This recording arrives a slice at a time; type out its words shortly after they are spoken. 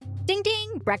Ding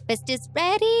ding, breakfast is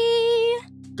ready.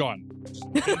 Gone.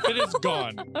 It is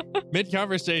gone.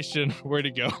 Mid-conversation, where'd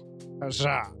it go?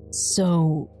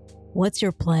 So, what's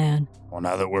your plan? Well,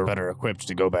 now that we're better equipped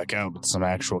to go back out with some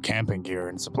actual camping gear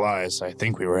and supplies, I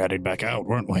think we were heading back out,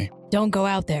 weren't we? Don't go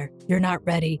out there. You're not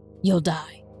ready. You'll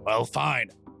die. Well, fine.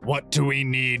 What do we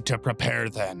need to prepare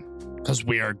then? Because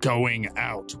we are going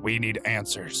out. We need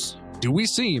answers. Do we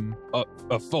seem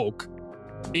a folk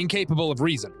incapable of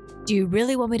reason? Do you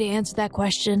really want me to answer that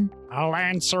question? I'll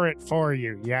answer it for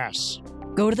you, yes.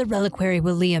 Go to the reliquary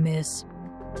where Liam is.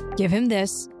 Give him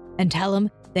this and tell him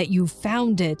that you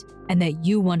found it and that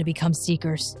you want to become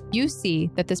seekers. You see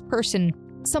that this person,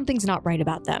 something's not right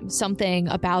about them. Something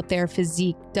about their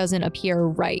physique doesn't appear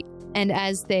right. And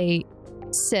as they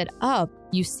sit up,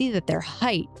 you see that their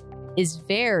height is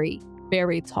very,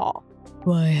 very tall.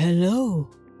 Why, hello.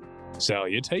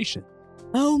 Salutation.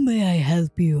 How may I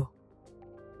help you?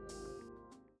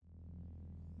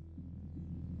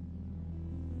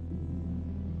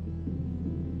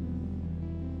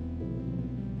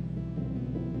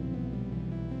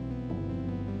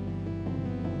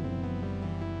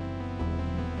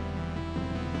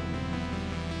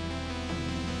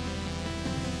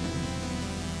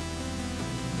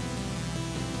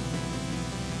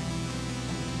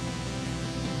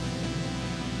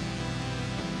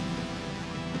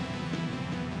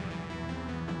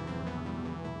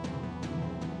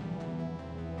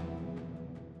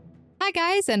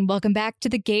 Hi guys, and welcome back to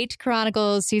the Gate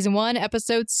Chronicles Season 1,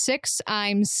 Episode 6.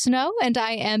 I'm Snow, and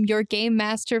I am your Game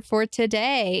Master for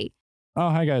today. Oh,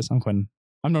 hi guys, I'm Quinn.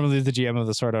 I'm normally the GM of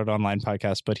the Sword Art Online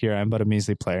podcast, but here I'm but a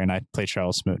measly player, and I play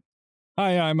Charles Smoot.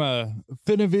 Hi, I'm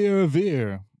Finavir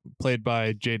Avir, played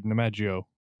by Jaden DiMaggio.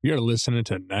 You're listening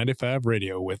to 95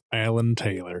 Radio with Alan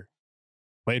Taylor,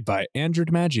 played by Andrew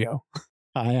DiMaggio.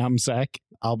 Hi, I'm Zach.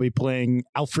 I'll be playing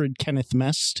Alfred Kenneth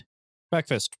Mest.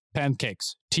 Breakfast,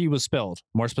 pancakes, tea was spilled,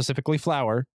 more specifically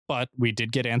flour, but we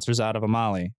did get answers out of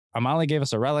Amali. Amali gave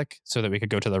us a relic so that we could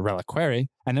go to the reliquary,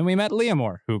 and then we met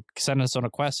Leomore, who sent us on a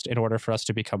quest in order for us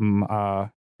to become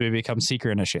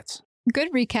seeker initiates.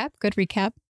 Good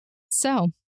recap.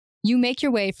 So, you make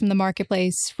your way from the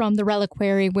marketplace, from the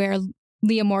reliquary where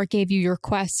Leomore gave you your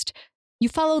quest. You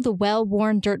follow the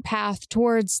well-worn dirt path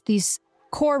towards these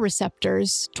core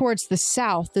receptors. Towards the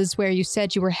south is where you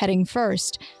said you were heading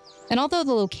first. And although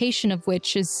the location of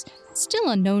which is still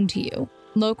unknown to you,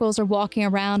 locals are walking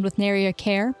around with nary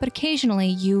care, but occasionally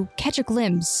you catch a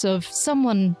glimpse of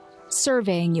someone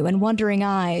surveying you, and wondering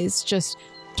eyes just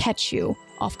catch you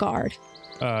off guard.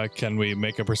 Can we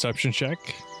make a perception check?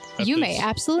 You may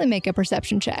absolutely make a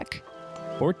perception check.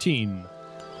 14.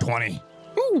 20.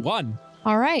 Ooh, 1.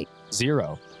 All right.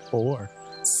 0. 4.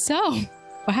 So,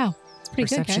 wow. It's pretty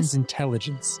good, Perception's guys.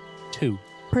 intelligence. 2.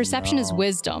 Perception is No.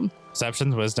 wisdom.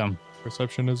 Perception's wisdom.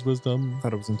 Perception is wisdom. I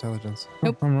thought it was intelligence.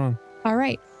 Nope. I'm wrong. All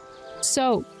right.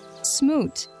 So,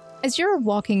 Smoot, as you're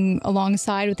walking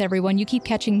alongside with everyone, you keep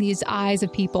catching these eyes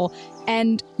of people,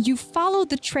 and you follow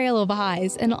the trail of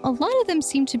eyes, and a lot of them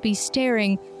seem to be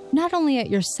staring not only at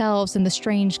yourselves and the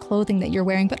strange clothing that you're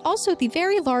wearing, but also the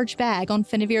very large bag on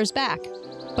Finavir's back.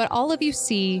 But all of you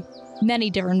see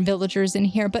many different villagers in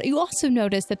here, but you also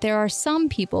notice that there are some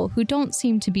people who don't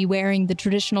seem to be wearing the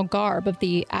traditional garb of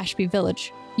the Ashby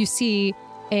village. You see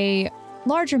a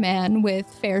larger man with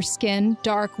fair skin,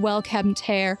 dark, well-kept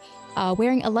hair,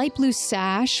 wearing a light blue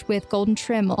sash with golden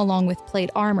trim along with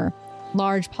plate armor,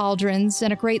 large pauldrons,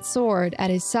 and a great sword at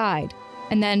his side.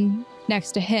 And then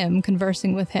next to him,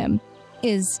 conversing with him,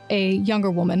 is a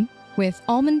younger woman with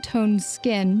almond-toned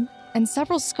skin and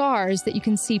several scars that you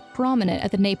can see prominent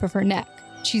at the nape of her neck.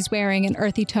 She's wearing an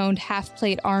earthy-toned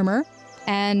half-plate armor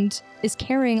and is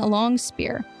carrying a long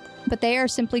spear, but they are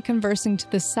simply conversing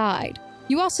to the side.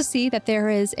 You also see that there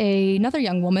is another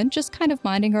young woman just kind of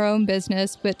minding her own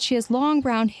business, but she has long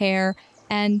brown hair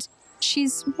and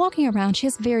she's walking around. She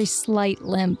has a very slight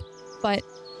limp, but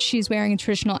she's wearing a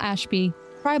traditional Ashby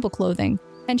tribal clothing,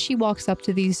 and she walks up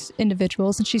to these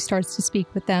individuals and she starts to speak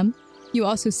with them. You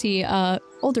also see an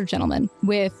older gentleman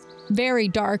with very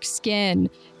dark skin.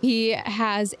 He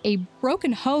has a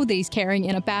broken hoe that he's carrying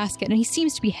in a basket, and he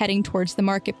seems to be heading towards the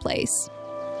marketplace.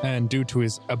 And due to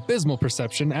his abysmal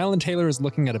perception, Alan Taylor is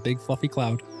looking at a big fluffy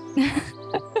cloud.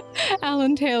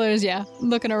 Alan Taylor's,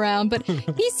 looking around, but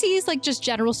he sees just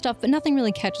general stuff, but nothing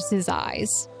really catches his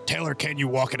eyes. Taylor, can you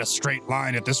walk in a straight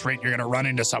line? At this rate, you're going to run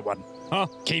into someone. Huh?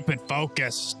 Keep it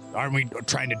focused. Aren't we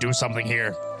trying to do something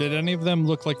here? Did any of them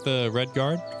look like the Red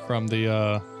Guard from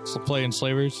the Play and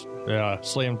Slavers? Yeah,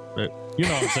 Slay and... you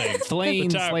know what I'm saying. Flame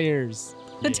The time- Slayers.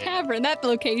 the tavern, that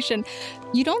location.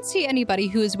 You don't see anybody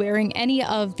who is wearing any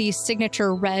of the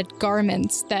signature red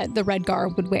garments that the Red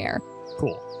Guard would wear.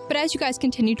 Cool. But as you guys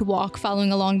continue to walk,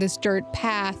 following along this dirt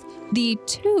path, the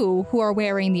two who are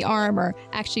wearing the armor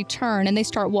actually turn and they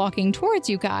start walking towards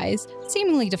you guys,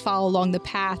 seemingly to follow along the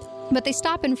path. But they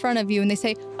stop in front of you and they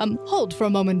say, hold for a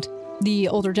moment, the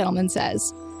older gentleman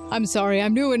says. I'm sorry,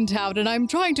 I'm new in town and I'm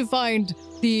trying to find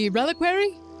the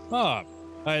reliquary.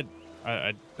 I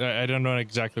don't know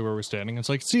exactly where we're standing. It's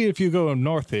like, see if you go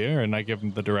north here, and I give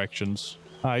him the directions.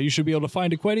 You should be able to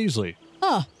find it quite easily.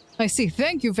 Ah, I see.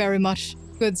 Thank you very much,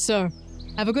 good sir.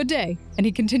 Have a good day. And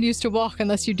he continues to walk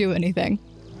unless you do anything.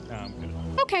 I'm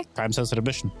good. Okay. Time-sensitive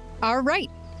mission. All right.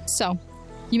 So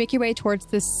you make your way towards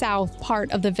the south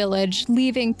part of the village,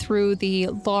 leaving through the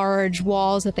large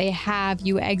walls that they have.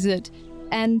 You exit,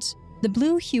 and the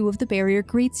blue hue of the barrier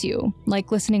greets you, like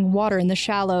glistening water in the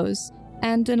shallows.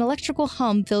 And an electrical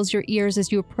hum fills your ears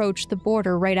as you approach the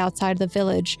border right outside the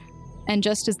village. And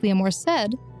just as Leomore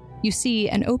said, you see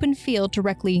an open field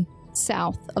directly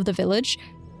south of the village.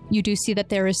 You do see that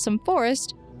there is some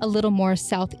forest a little more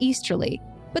southeasterly.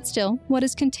 But still, what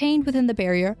is contained within the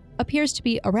barrier appears to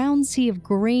be a round sea of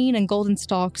green and golden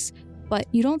stalks, but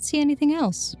you don't see anything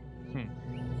else.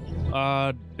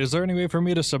 Is there any way for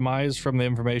me to surmise from the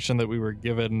information that we were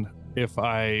given if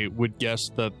I would guess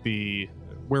that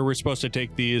where we're supposed to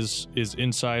take these is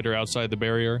inside or outside the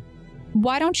barrier?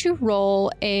 Why don't you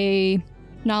roll a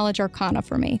knowledge arcana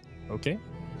for me? Okay.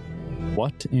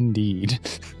 What indeed?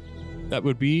 That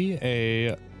would be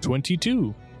a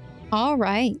 22. All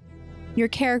right. Your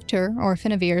character, or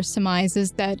Finavir,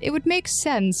 surmises that it would make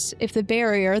sense if the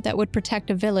barrier that would protect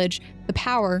a village, the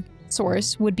power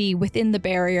source, would be within the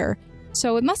barrier.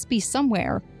 So it must be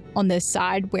somewhere on this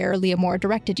side where Leomore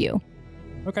directed you.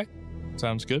 Okay.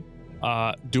 Sounds good.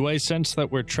 Do I sense that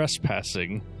we're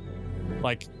trespassing?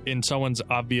 Like in someone's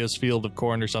obvious field of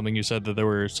corn or something, you said that there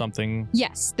were something...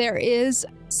 Yes, there is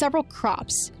several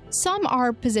crops. Some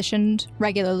are positioned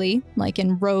regularly, like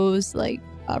in rows, like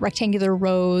rectangular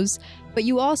rows. But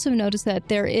you also notice that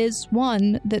there is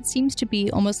one that seems to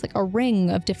be almost like a ring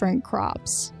of different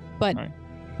crops. But right.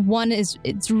 One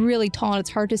it's really tall and it's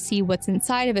hard to see what's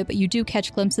inside of it, but you do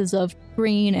catch glimpses of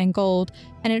green and gold.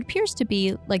 And it appears to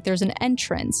be like there's an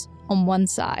entrance on one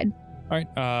side. All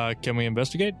right, can we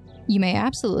investigate? You may,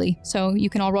 absolutely. So you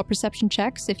can all roll perception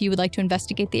checks if you would like to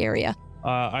investigate the area.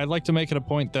 I'd like to make it a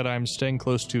point that I'm staying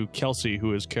close to Kelsey,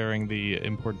 who is carrying the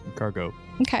important cargo.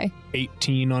 Okay.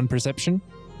 18 on perception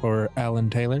for Alan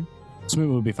Taylor. Smoot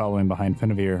will be following behind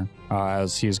Finavir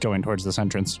as he is going towards this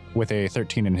entrance with a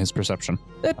 13 in his perception.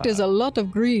 That is a lot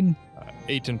of green.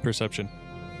 8 in perception.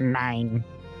 9.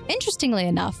 Interestingly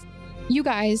enough, you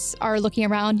guys are looking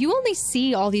around. You only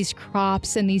see all these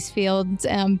crops in these fields,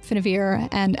 Finavir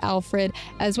and Alfred,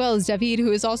 as well as David,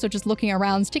 who is also just looking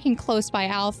around, sticking close by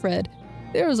Alfred.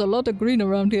 There's a lot of green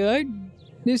around here.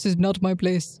 This is not my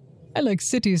place. I like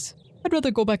cities. I'd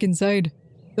rather go back inside.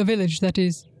 The village, that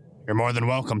is. You're more than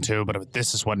welcome to, but if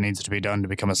this is what needs to be done to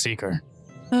become a seeker.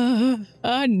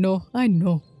 I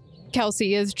know.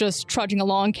 Kelsey is just trudging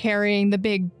along, carrying the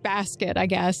big basket, I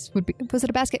guess. Was it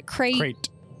a basket? Crate.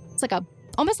 It's like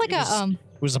almost like It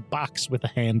was a box with a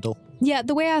handle. Yeah,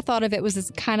 the way I thought of it was it's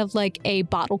kind of like a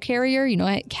bottle carrier. You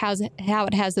know how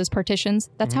it has those partitions?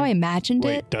 That's how I imagined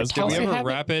it. Did Did we ever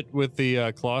wrap it with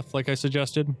the cloth like I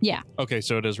suggested? Yeah. Okay,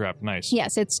 so it is wrapped. Nice.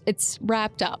 Yes, it's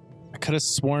wrapped up. I could have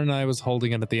sworn I was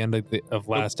holding it at the end of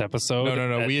last episode.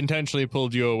 No. We intentionally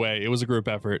pulled you away. It was a group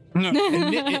effort.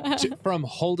 From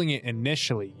holding it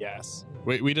initially, yes.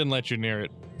 We didn't let you near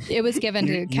it. It was given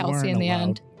to Kelsey in the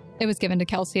end. It was given to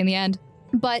Kelsey in the end.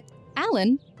 But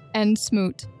Alan and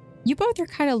Smoot, you both are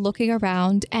kind of looking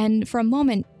around, and for a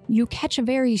moment, you catch a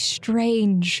very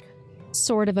strange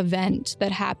sort of event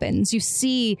that happens. You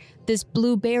see this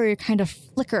blue barrier kind of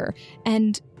flicker,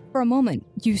 and for a moment,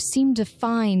 you seem to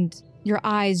find your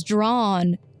eyes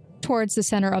drawn towards the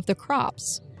center of the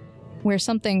crops, where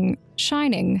something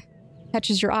shining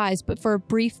catches your eyes, but for a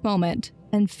brief moment,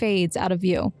 and fades out of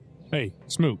view. Hey,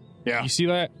 Smoot. Yeah. You see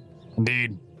that?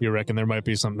 Indeed. You reckon there might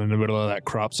be something in the middle of that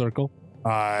crop circle?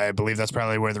 I believe that's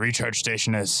probably where the recharge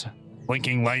station is.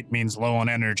 Blinking light means low on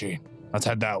energy. Let's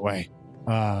head that way.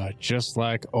 Just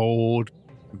like old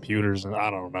computers, and I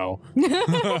don't know.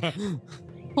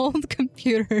 Old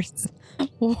computers.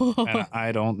 Whoa. And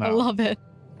I don't know. I love it.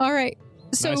 All right.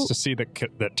 So Nice to see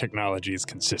that technology is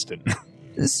consistent.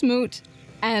 Smoot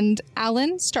and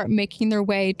Alan start making their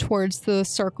way towards the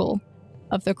circle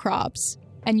of the crops.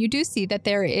 And you do see that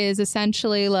there is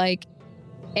essentially like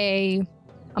I'm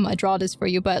going to draw this for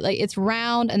you, but like it's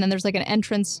round and then there's like an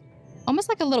entrance, almost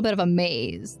like a little bit of a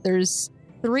maze. There's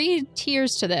 3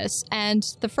 tiers to this, and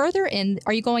the further in,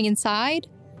 are you going inside?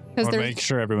 Or make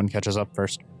sure everyone catches up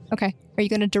first. Okay. Are you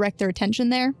going to direct their attention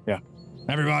there? Yeah.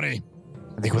 Everybody,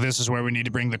 I think this is where we need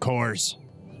to bring the cores.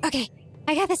 Okay,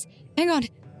 I got this. Hang on.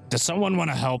 Does someone want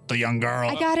to help the young girl?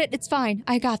 I got it. It's fine.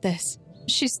 I got this.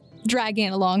 She's dragging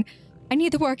it along. I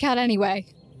need the workout anyway.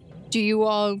 Do you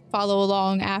all follow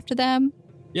along after them?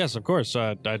 Yes, of course.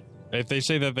 If they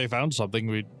say that they found something,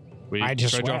 we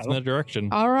trudge off in that direction.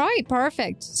 All right,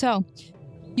 perfect. So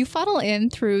you funnel in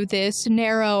through this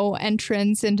narrow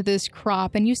entrance into this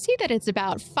crop, and you see that it's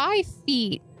about 5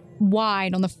 feet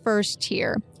wide on the first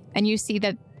tier. And you see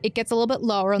that it gets a little bit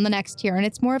lower on the next tier, and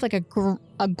it's more of like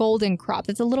a golden crop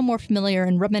that's a little more familiar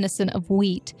and reminiscent of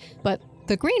wheat. But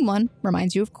the green one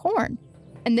reminds you of corn.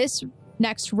 And this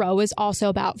next row is also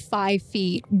about 5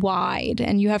 feet wide,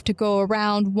 and you have to go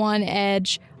around one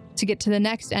edge to get to the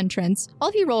next entrance. All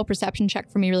of you roll a perception check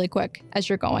for me really quick as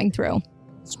you're going through.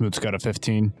 Smoot's got a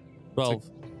 15. 12.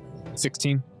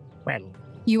 16.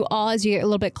 You all, as you get a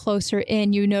little bit closer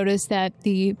in, you notice that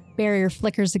the barrier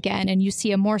flickers again, and you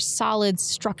see a more solid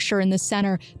structure in the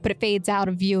center, but it fades out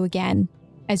of view again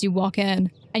as you walk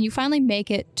in. And you finally make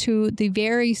it to the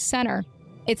very center.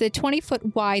 It's a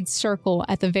 20-foot wide circle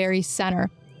at the very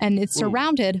center, and it's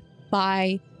surrounded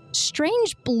by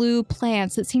strange blue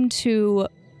plants that seem to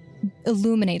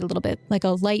illuminate a little bit, like a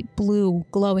light blue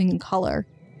glowing color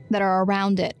that are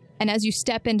around it. And as you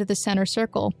step into the center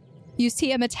circle, you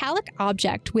see a metallic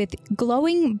object with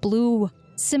glowing blue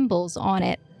symbols on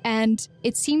it, and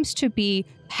it seems to be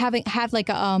have like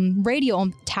a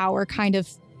radio tower kind of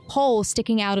pole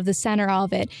sticking out of the center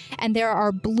of it, and there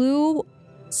are blue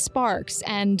sparks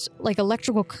and like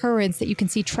electrical currents that you can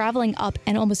see traveling up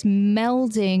and almost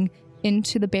melding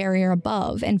into the barrier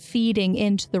above and feeding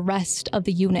into the rest of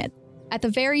the unit. At the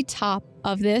very top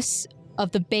of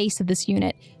the base of this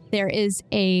unit, there is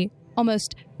a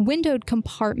almost windowed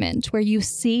compartment where you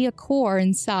see a core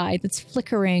inside that's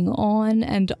flickering on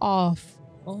and off.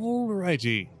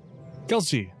 Alrighty.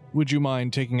 Kelsey, would you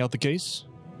mind taking out the case?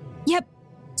 Yep.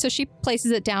 So she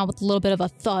places it down with a little bit of a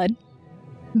thud,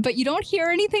 but you don't hear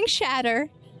anything shatter.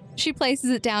 She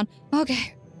places it down.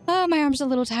 Okay. Oh, my arm's a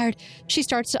little tired. She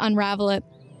starts to unravel it,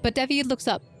 but David looks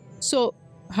up. So,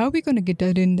 how are we going to get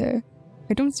that in there?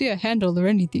 I don't see a handle or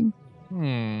anything.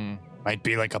 Might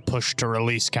be like a push to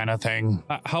release kind of thing.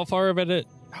 How far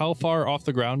off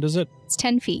the ground is it? It's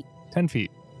 10 feet. 10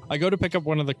 feet. I go to pick up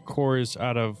one of the cores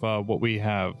out of what we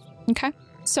have. Okay.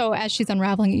 So as she's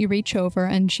unraveling it, you reach over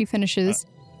and she finishes.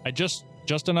 I just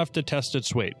enough to test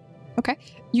its weight. Okay.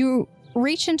 You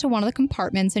reach into one of the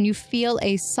compartments and you feel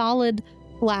a solid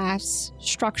glass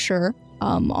structure,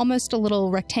 almost a little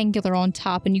rectangular on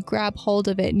top, and you grab hold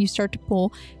of it and you start to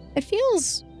pull. It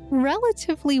feels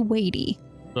relatively weighty.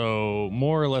 So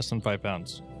more or less than 5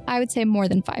 pounds? I would say more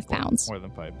than 5 pounds. More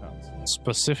than 5 pounds.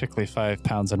 Specifically 5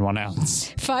 pounds and 1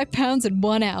 ounce. 5 pounds and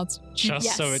 1 ounce.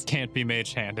 Just so it can't be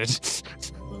mage-handed.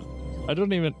 I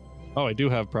don't even... Oh, I do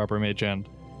have proper mage hand.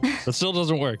 That still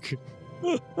doesn't work.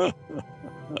 You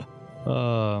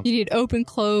need open,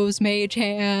 close, mage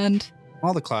hand.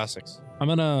 All the classics. I'm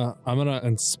gonna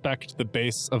inspect the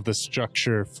base of the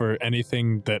structure for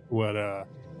anything that would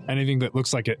anything that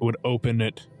looks like it would open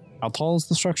it. How tall is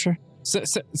the structure? So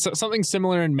something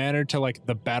similar in manner to like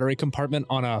the battery compartment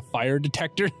on a fire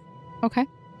detector. Okay.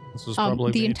 This was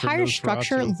probably the entire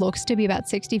structure looks to be about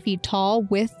 60 feet tall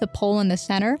with the pole in the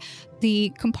center.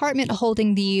 The compartment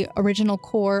holding the original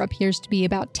core appears to be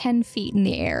about 10 feet in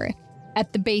the air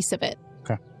at the base of it.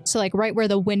 Okay. So like right where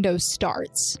the window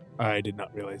starts. I did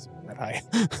not realize it was that high.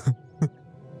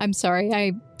 I'm sorry,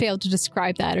 I failed to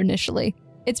describe that initially.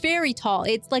 It's very tall.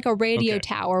 It's like a radio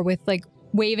tower with like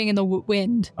waving in the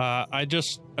wind. I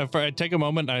take a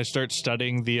moment and I start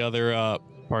studying the other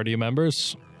party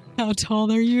members. How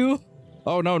tall are you?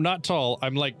 Oh, no, not tall.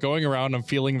 I'm like going around and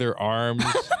feeling their arms.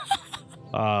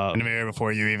 And here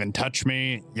before you even touch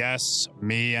me, yes,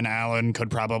 me and Alan could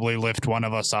probably lift one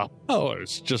of us up. Oh, I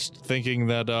was just thinking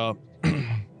that a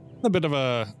bit of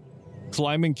a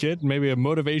climbing kit, maybe a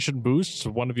motivation boost.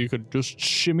 One of you could just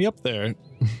shimmy up there.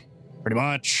 Pretty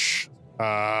much.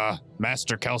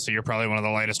 Master Kelsey, you're probably one of the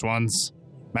lightest ones.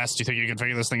 Master, do you think you can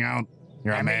figure this thing out?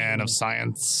 You're a man of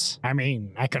science. I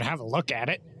mean, I could have a look at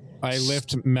it. I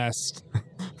lift mess.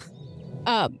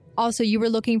 Also, you were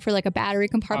looking for like a battery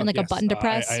compartment, a button to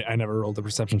press. I never rolled a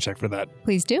perception check for that.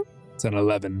 Please do. It's an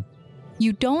 11.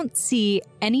 You don't see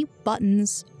any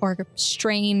buttons or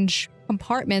strange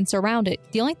compartments around it.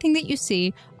 The only thing that you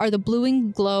see are the blue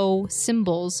and glow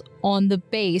symbols on the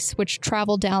base, which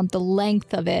travel down the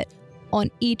length of it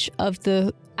on each of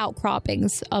the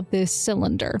outcroppings of this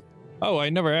cylinder. Oh,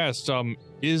 I never asked.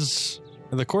 Is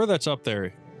the core that's up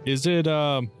there, is it,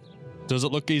 does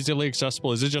it look easily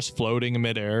accessible? Is it just floating in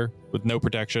midair with no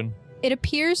protection? It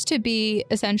appears to be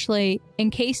essentially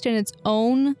encased in its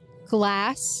own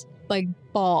glass, like,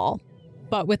 ball,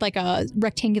 but with like a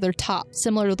rectangular top,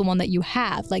 similar to the one that you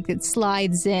have. Like, it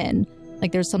slides in,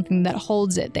 like there's something that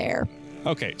holds it there.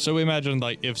 Okay, so imagine,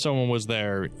 like, if someone was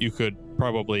there, you could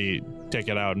probably take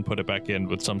it out and put it back in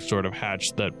with some sort of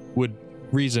hatch that would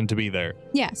reason to be there.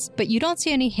 Yes, but you don't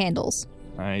see any handles.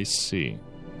 I see.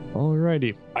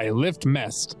 Alrighty. I lift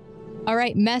Mest. All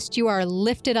right, Mest, you are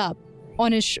lifted up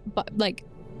on his,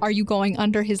 are you going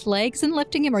under his legs and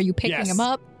lifting him? Or are you picking him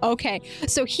up? Okay,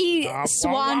 so he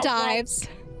swan dives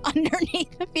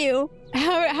underneath of you.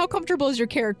 How comfortable is your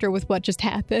character with what just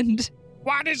happened?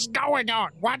 What is going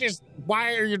on? Why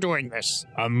are you doing this?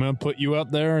 I'm going to put you up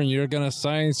there and you're going to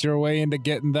science your way into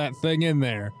getting that thing in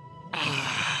there. All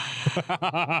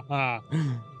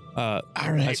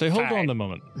right, I say, hold on a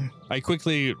moment. I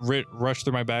quickly rush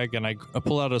through my bag and I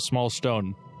pull out a small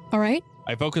stone. All right.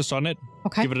 I focus on it.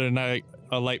 Okay. Give it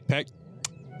a light peck.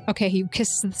 Okay, you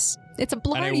kiss this. It's a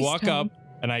bloody And I walk stone. up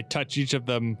and I touch each of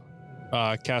them,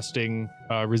 casting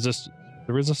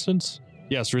resistance?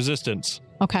 Yes, resistance.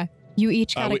 Okay. You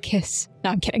each got a kiss.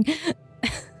 No, I'm kidding.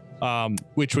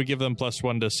 Which would give them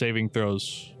 +1 to saving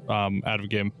throws out of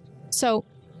game. So,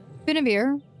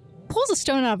 Benavir pulls a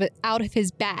stone out of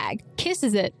his bag,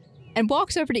 kisses it, and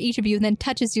walks over to each of you and then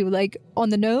touches you, like, on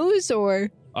the nose, or...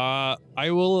 I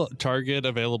will target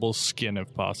available skin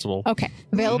if possible. Okay,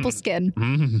 available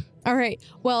skin. All right,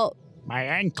 well... My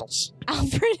ankles.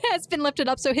 Alfred has been lifted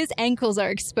up, so his ankles are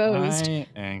exposed.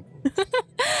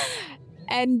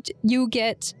 And you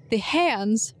get the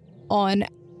hands on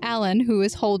Alan, who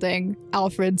is holding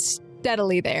Alfred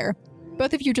steadily there.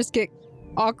 Both of you just get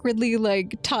awkwardly,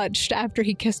 like, touched after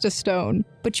he kissed a stone.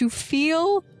 But you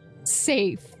feel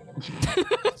safe.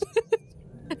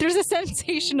 There's a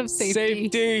sensation of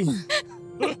safety.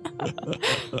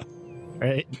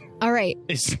 Right. All right.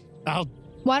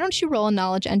 Why don't you roll a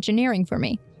knowledge engineering for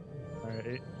me? All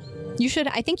right. You should,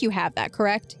 I think you have that,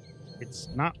 correct? It's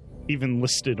not even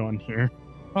listed on here.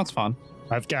 That's fun.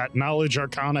 I've got knowledge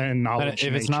arcana and knowledge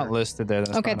If it's nature. not listed there,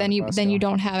 that's Okay, then you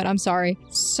don't have it. I'm sorry.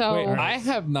 So Wait, I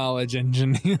have knowledge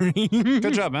engineering.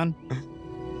 Good job, man.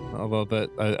 Although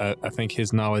I think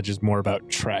his knowledge is more about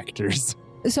tractors.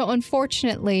 So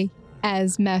unfortunately,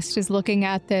 as Mest is looking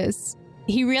at this,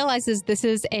 he realizes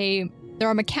there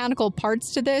are mechanical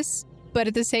parts to this, but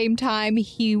at the same time,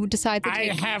 he decides to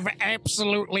I have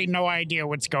absolutely no idea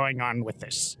what's going on with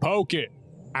this. Poke it.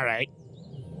 All right.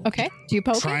 Okay, do you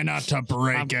poke Try it? not to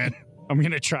break it. I'm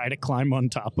going to try to climb on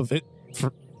top of it.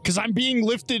 Because I'm being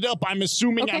lifted up. I'm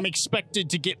assuming Okay. I'm expected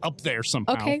to get up there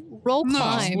somehow. Okay, roll It's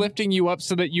climb. lifting you up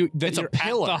so that It's a you're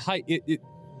pillar. at the height.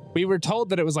 We were told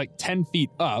that it was like 10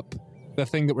 feet up, the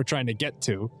thing that we're trying to get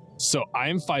to. So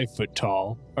I'm 5 foot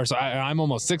tall, I'm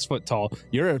almost 6 foot tall.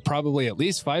 You're probably at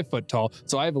least 5 foot tall.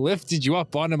 So I've lifted you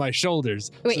up onto my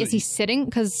shoulders. Wait, so is he sitting?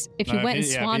 Because if you went and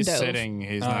swan if he's dove, sitting,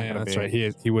 he's not going to that's be.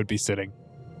 right. He would be sitting.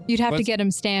 you'd have to Let's- get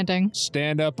him standing.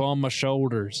 Stand up on my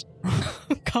shoulders.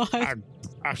 God.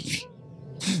 I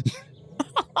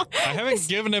haven't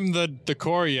given him the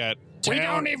core yet. We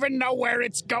don't even know where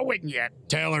it's going yet.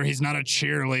 Taylor, he's not a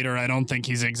cheerleader. I don't think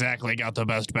he's exactly got the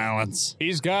best balance.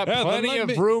 He's got Yeah, then plenty let of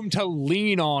me- room to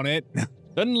lean on it.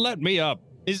 Then let me up.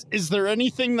 Is there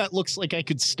anything that looks like I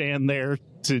could stand there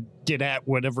to get at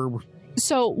whatever?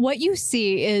 So what you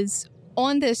see is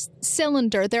on this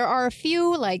cylinder, there are a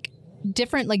few like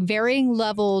different, like varying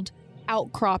leveled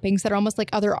outcroppings that are almost like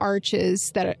other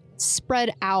arches that are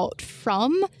spread out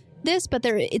from this, but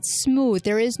it's smooth.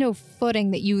 There is no footing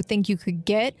that you think you could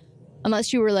get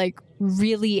unless you were like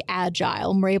really agile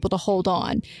and were able to hold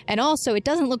on. And also, it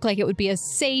doesn't look like it would be a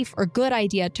safe or good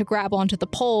idea to grab onto the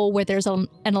pole where there's an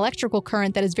electrical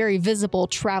current that is very visible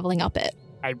traveling up it.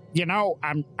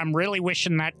 I'm really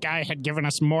wishing that guy had given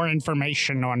us more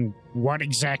information on what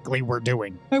exactly we're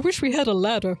doing. I wish we had a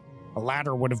ladder. A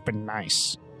ladder would have been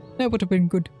nice. That would have been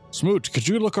good. Smoot, could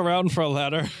you look around for a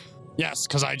ladder? Yes,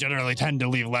 because I generally tend to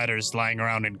leave ladders lying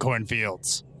around in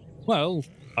cornfields. Well,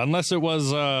 unless it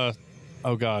was, oh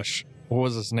gosh, what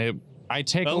was his name? I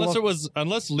take a Unless look.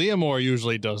 unless Leomore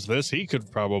usually does this, he could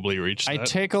probably reach that. I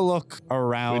take a look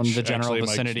around which the general actually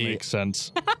vicinity. makes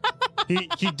sense.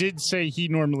 He did say he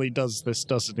normally does this,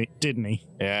 didn't he?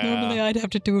 Yeah. Normally I'd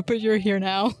have to do it, but you're here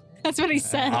now. That's what he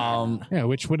said. Yeah,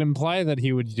 which would imply that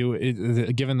he would do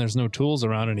it, given there's no tools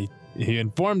around, and he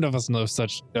informed of us no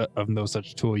such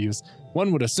tool use.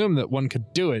 One would assume that one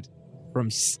could do it from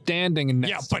standing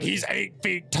next. Yeah, but he's 8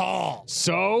 feet tall.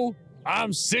 So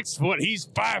I'm 6 foot. He's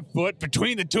 5 foot.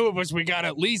 Between the two of us, we got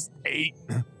at least 8.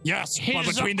 Yes, but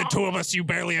between the two of us, you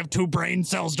barely have 2 brain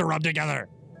cells to rub together.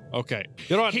 Okay.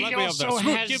 You know what? He Let me up there. also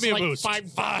Smoot, has give me a like boost.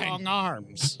 5 long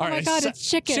arms. Oh my God, it's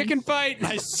chicken. Chicken fight. And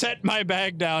I set my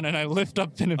bag down and I lift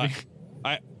up Finnegan.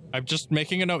 I'm just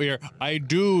making a note here. I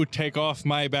do take off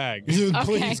my bag.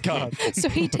 Please, God. So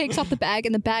he takes off the bag,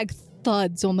 and the bag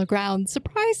thuds on the ground,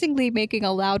 surprisingly making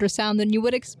a louder sound than you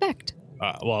would expect.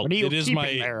 Well, What are you it is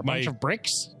keeping there? A bunch of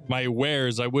bricks? my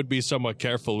wares. I would be somewhat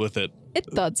careful with it. It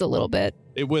thuds a little bit.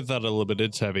 It would that a little bit.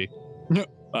 It's heavy.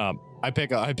 I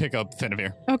pick up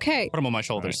Finnegan. Okay. Put him on my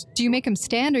shoulders. Do you make him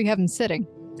stand or you have him sitting?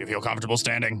 Do you feel comfortable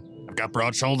standing? I've got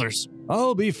broad shoulders.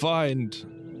 I'll be fine.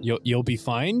 You'll be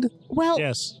fined? Well,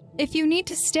 Yes. if you need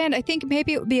to stand, I think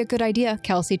maybe it would be a good idea,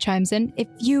 Kelsey chimes in, if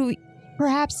you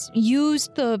perhaps use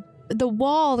the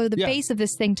wall or the base of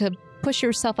this thing to push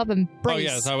yourself up and brace. Oh,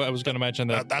 yes. I was going to mention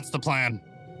that. That's the plan.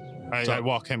 I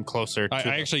walk him closer. I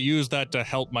actually used that to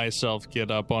help myself get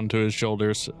up onto his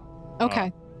shoulders.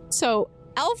 Okay. So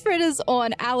Alfred is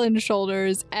on Alan's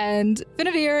shoulders and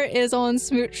Finnegan is on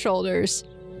Smoot's shoulders.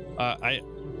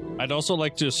 I'd also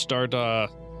like to start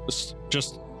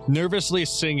just nervously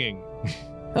singing.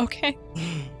 Okay.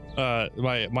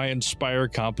 My inspire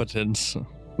competence.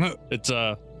 It's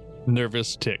a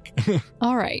nervous tick.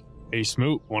 All right. Hey,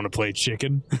 Smoot, want to play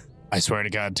chicken? I swear to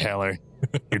God, Taylor,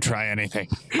 you try anything.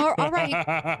 All right.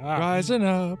 Rising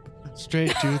up,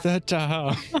 straight to the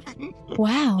top.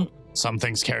 Wow. Some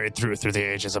things carried through the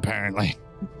ages, apparently.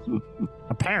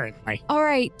 Apparently. All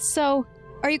right. So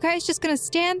are you guys just going to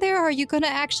stand there or are you going to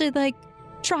actually,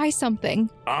 try something?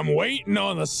 I'm waiting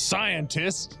on the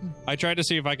scientist. I tried to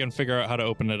see if I can figure out how to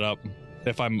open it up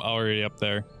if I'm already up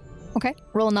there. Okay.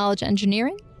 Roll knowledge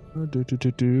engineering.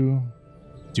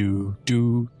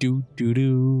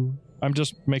 I'm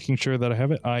just making sure that I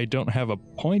have it. I don't have a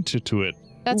pointer to it.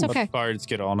 That's okay. Bards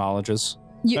get all knowledges.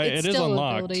 It's it is still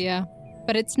unlocked. ability, yeah.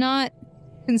 But it's not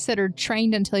considered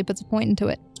trained until he puts a point into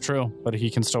it. It's true, but he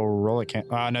can still roll it.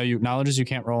 Knowledges you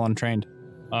can't roll untrained.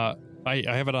 I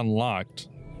have it unlocked.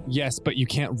 Yes, but you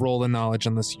can't roll the knowledge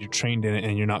unless you're trained in it,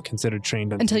 and you're not considered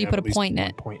trained Until you have put at a least point in one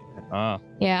it. point in it.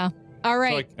 Yeah. All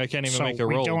right. So I can't even So make a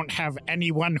we roll. don't have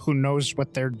anyone who knows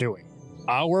what they're doing.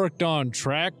 I worked on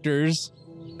tractors.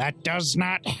 That does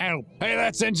not help. Hey,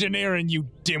 that's engineering, you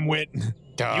dimwit.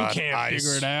 God, You can't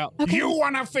figure it out. Okay. You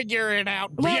want to figure it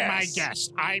out? Be Well- my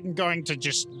guest. I'm going to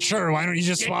just... Sure, why don't you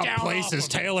just Get swap down places? off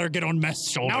of me. Taylor, get on Mess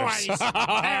shoulders. No,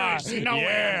 there is no way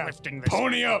Yeah. I'm lifting this.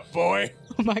 Pony up, boy.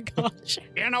 Oh my gosh.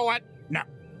 You know what? No.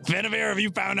 Finnegan, have you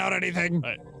found out anything?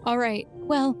 All right.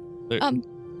 Well, There-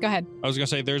 go ahead. I was going to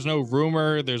say, there's no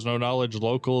rumor, there's no knowledge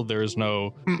local, there's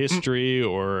no history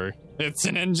or It's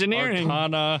an engineering.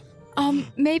 arcana.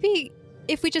 Maybe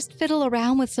if we just fiddle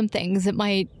around with some things, it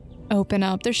might open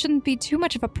up. There shouldn't be too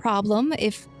much of a problem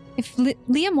if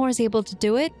Leomore is able to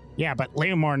do it. Yeah, but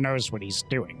Leomore knows what he's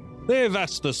doing. Hey,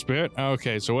 that's the spirit.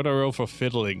 Okay, so what do I roll for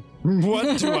fiddling?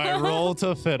 What do I roll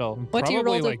to fiddle? What do you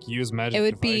roll Probably to- use magic It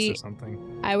would device be- or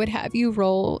something. I would have you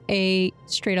roll a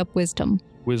straight up wisdom.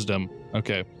 Wisdom.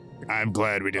 Okay. I'm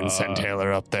glad we didn't send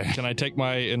Taylor up there. Can I take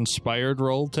my inspired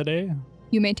roll today?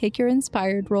 You may take your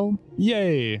inspired roll.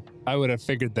 Yay. I would have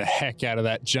figured the heck out of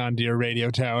that John Deere radio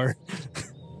tower.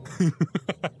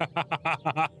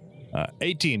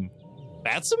 18.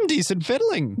 That's some decent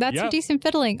fiddling. That's Yeah. some decent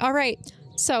fiddling. All right.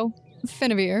 So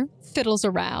Finnegan fiddles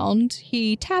around.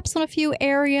 He taps on a few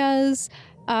areas.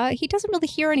 He doesn't really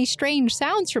hear any strange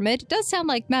sounds from it. It does sound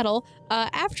like metal.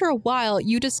 After a while,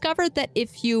 you discover that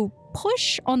if you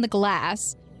push on the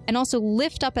glass and also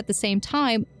lift up at the same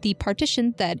time, the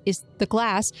partition that is the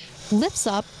glass lifts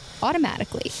up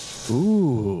automatically.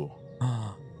 Ooh.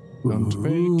 Don't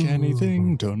break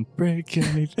anything. Don't break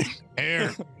anything.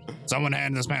 Here, someone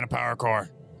hand this man a power core.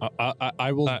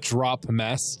 I will drop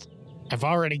mess. I've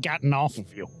already gotten off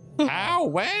of you. How?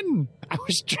 When? I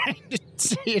was trying to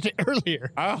say it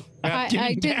earlier. Oh,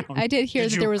 I did hear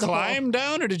did that you there was climb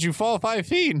down or did you fall 5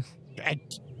 feet?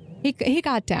 He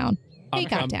got down. He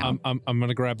got down. I'm going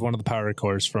to grab one of the power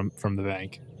cores from the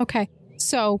bank. Okay.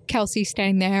 So Kelsey's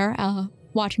standing there,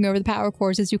 watching over the power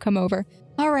cores as you come over.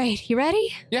 All right, you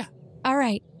ready? Yeah. All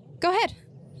right. Go ahead.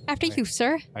 After you,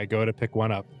 sir. I go to pick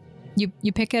one up.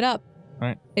 You pick it up. All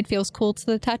right. It feels cool to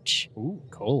the touch. Ooh,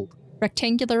 cold.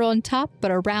 Rectangular on top, but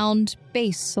a round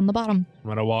base on the bottom. I'm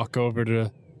going to walk over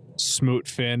to Smoot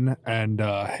Finn and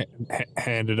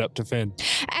hand it up to Finn.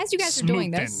 As you guys are doing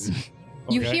this,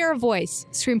 you Okay. hear a voice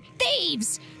scream,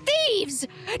 "Thieves! Thieves!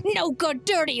 No good,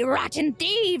 dirty, rotten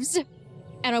thieves!"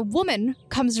 And a woman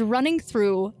comes running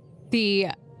through the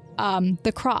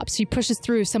the crops. She pushes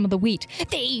through some of the wheat.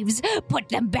 Thieves! Put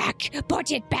them back!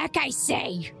 Put it back, I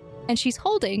say! And she's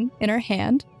holding in her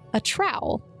hand a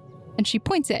trowel. And she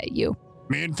points it at you.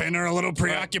 Me and Finn are a little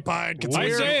preoccupied.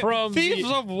 We're from Thieves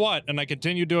of what? And I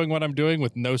continue doing what I'm doing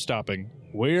with no stopping.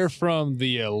 We're from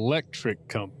the electric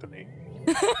company.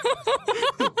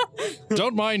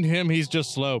 Don't mind him, he's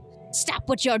just slow. Stop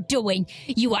what you're doing!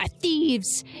 You are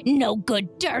thieves! No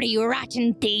good, dirty,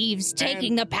 rotten thieves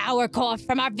taking the power core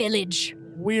from our village!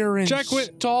 We're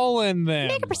installing them.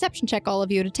 Make a perception check, all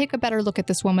of you, to take a better look at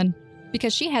this woman.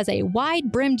 Because she has a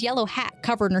wide-brimmed yellow hat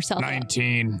covering herself.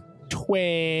 19.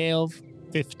 12.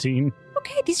 15.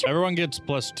 Okay, these are... Everyone gets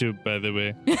 +2, by the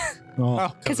way.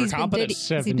 Because he's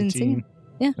been singing.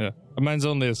 Yeah. Mine's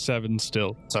only a 7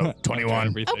 still. So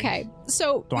 21. Okay,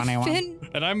 so 21. Finn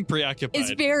And I'm preoccupied.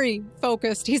 is very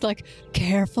focused. He's like,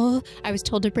 careful. I was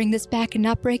told to bring this back and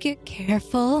not break it.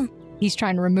 Careful. He's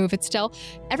trying to remove it still.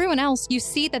 Everyone else, you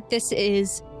see that this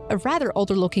is a rather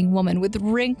older looking woman with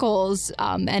wrinkles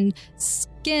and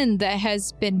skin that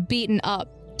has been beaten up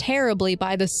terribly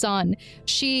by the sun.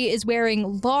 She is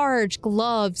wearing large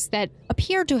gloves that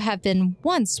appear to have been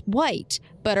once white,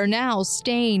 but are now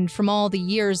stained from all the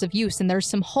years of use, and there's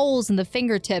some holes in the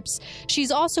fingertips. She's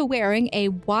also wearing a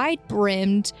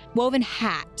wide-brimmed woven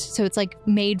hat, so it's like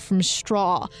made from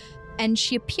straw, and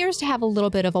she appears to have a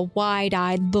little bit of a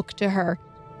wide-eyed look to her.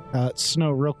 Snow,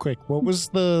 real quick, what was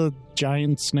the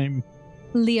giant's name?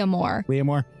 Leomore.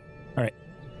 Leomore? All right.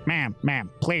 Ma'am,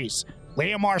 please.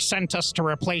 Leomore sent us to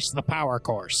replace the power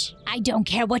cores. I don't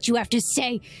care what you have to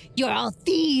say. You're all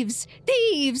thieves!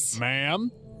 Thieves!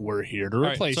 Ma'am, we're here to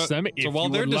right, replace them. So while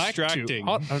they're distracting...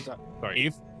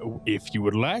 If you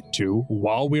would like to,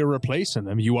 while we're replacing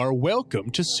them, you are welcome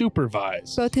to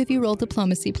supervise. Both of you roll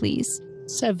diplomacy, please.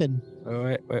 7.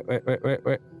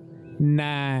 Wait.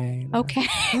 9. Okay.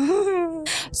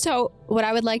 So what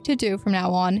I would like to do from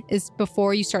now on is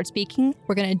before you start speaking,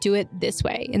 we're going to do it this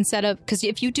way. Instead of, because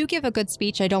if you do give a good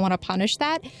speech, I don't want to punish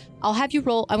that. I'll have you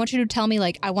roll. I want you to tell me,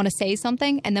 like, I want to say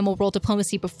something, and then we'll roll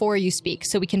diplomacy before you speak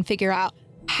so we can figure out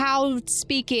how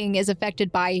speaking is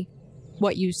affected by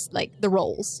what you, like, the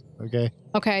rolls. Okay.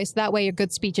 Okay, so that way your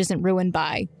good speech isn't ruined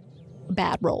by a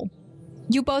bad roll.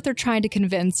 You both are trying to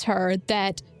convince her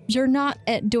that you're not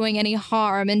doing any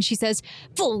harm, and she says,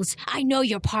 Fools! I know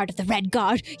you're part of the Red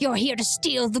Guard. You're here to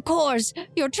steal the cores.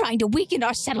 You're trying to weaken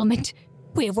our settlement.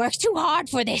 We've worked too hard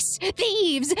for this.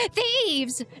 Thieves!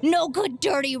 Thieves! No good,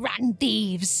 dirty, rotten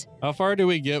thieves. How far do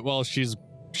we get while she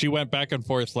went back and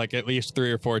forth like at least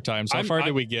 3 or 4 times? How far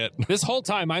do we get? This whole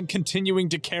time, I'm continuing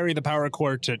to carry the power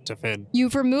core to Finn.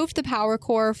 You've removed the power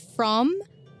core from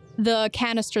the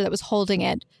canister that was holding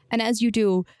it, and as you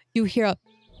do, you hear a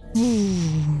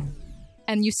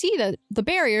and you see that the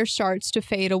barrier starts to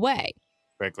fade away.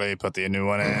 Quickly, put the new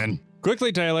one in.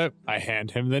 Quickly, Taylor. I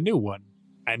hand him the new one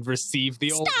and receive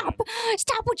the old Stop! one.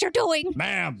 Stop what you're doing!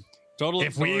 Ma'am, Total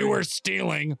if we were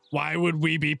stealing, why would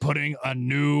we be putting a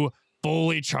new,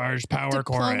 fully charged power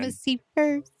core in?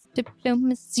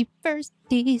 Diplomacy first,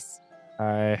 please.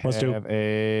 I Let's do have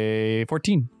a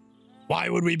 14. Why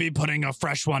would we be putting a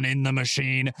fresh one in the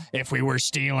machine if we were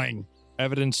stealing?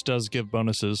 Evidence does give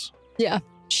bonuses. Yeah.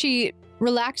 She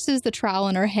relaxes the trowel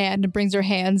in her hand and brings her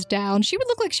hands down. She would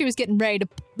look like she was getting ready to,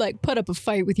 like, put up a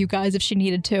fight with you guys if she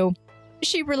needed to.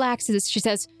 She relaxes. She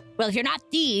says, Well, if you're not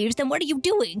thieves, then what are you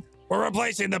doing? We're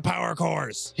replacing the power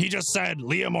cores. He just said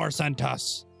Leomore sent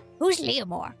us. Who's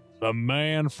Leomore? The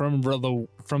man from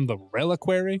the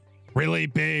reliquary? Really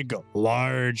big,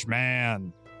 large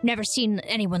man. Never seen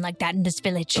anyone like that in this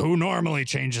village. Who normally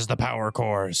changes the power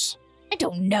cores? I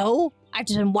don't know. I've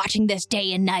just been watching this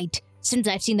day and night. Since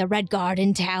I've seen the Red Guard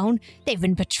in town, they've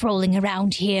been patrolling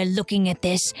around here looking at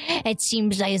this. It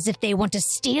seems like as if they want to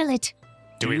steal it.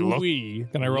 Do we look?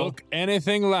 Can I look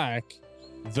anything like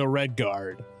the Red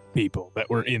Guard people that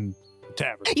were in the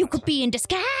tavern? You could be in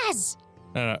disguise.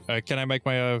 Can I make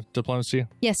my diplomacy?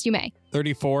 yes, you may.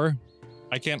 34.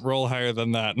 I can't roll higher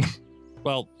than that.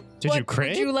 Well, Did you crit?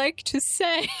 What would you like to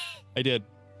say? I did.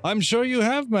 I'm sure you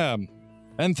have, ma'am.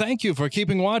 And thank you for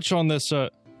keeping watch on this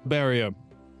barrier.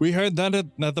 We heard that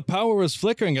the power was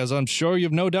flickering, as I'm sure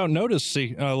you've no doubt noticed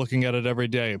looking at it every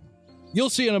day. You'll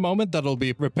see in a moment that it'll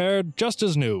be repaired just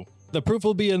as new. The proof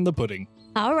will be in the pudding.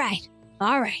 All right.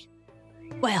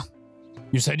 Well,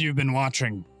 You said you've been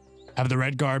watching. Have the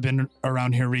Red Guard been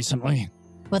around here recently?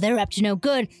 they're up to no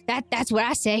good. That's what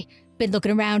I say. Been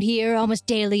looking around here almost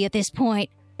daily at this point.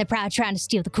 They're probably trying to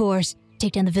steal the cores,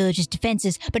 take down the village's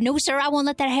defenses. But no, sir, I won't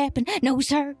let that happen. No,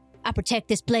 sir. I protect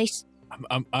this place.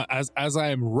 As I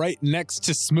am right next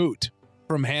to Smoot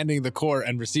from handing the core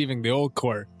and receiving the old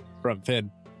core from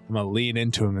Finn. I'm going to lean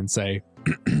into him and say,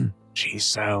 she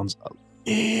sounds a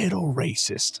little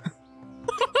racist.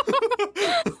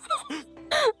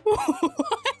 What?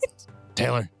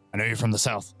 Taylor, I know you're from the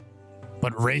South,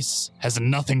 but race has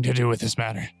nothing to do with this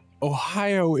matter.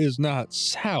 Ohio is not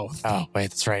South. Oh,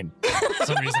 wait, that's right. For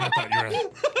some reason I thought you were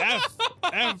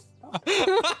F.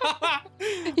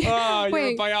 Oh, you're a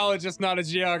Wait. biologist, not a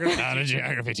geography. not a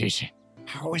geography teacher.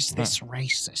 How is this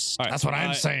racist? All right, That's what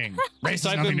I'm saying. Race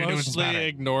has I've nothing been to do with this mostly matter.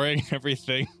 ignoring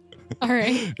everything. All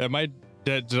right.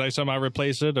 Did I somehow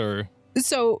replace it, or?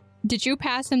 So, did you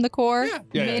pass him the core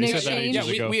Yeah, in he said that exchange? ages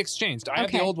ago. We exchanged. I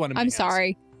have the old one in my I'm hands.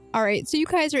 sorry. All right, so you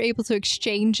guys are able to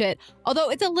exchange it. Although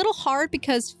it's a little hard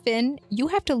because, Finn, you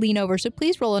have to lean over, so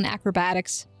please roll in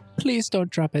acrobatics. Please don't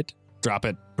drop it. Drop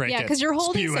it. Break it. Yeah, 'cause you're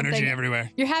holding Spew something. energy everywhere.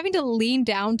 You're having to lean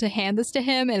down to hand this to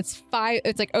him, and it's probably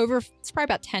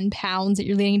about 10 pounds that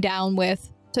you're leaning down with.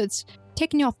 So it's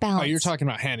taking you off balance. Oh, you're talking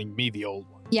about handing me the old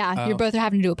one. Yeah, you're both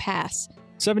having to do a pass.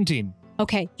 17.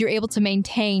 Okay, you're able to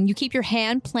maintain. You keep your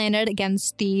hand planted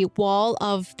against the wall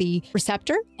of the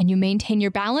receptor, and you maintain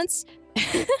your balance.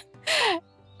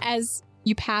 As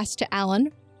you pass to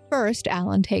Alan, first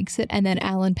Alan takes it, and then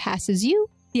Alan passes you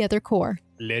the other core.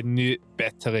 Le nuit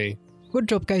batterie. Good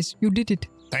job, guys. You did it.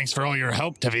 Thanks for all your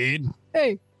help, David.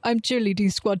 Hey, I'm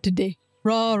cheerleading squad today.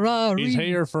 Rah, rah, He's ree.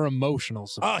 here for emotional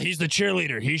support. Oh, he's the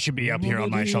cheerleader. He should be up here on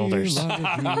my shoulders. No.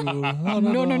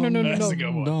 That's a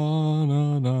good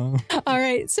one. All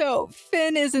right, so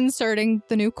Finn is inserting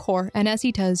the new core, and as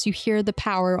he does, you hear the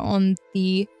power on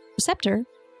the receptor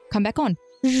come back on.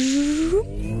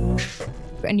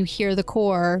 And you hear the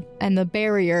core and the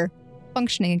barrier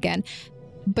functioning again.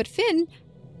 But Finn,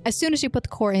 as soon as you put the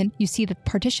core in, you see the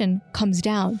partition comes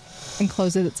down and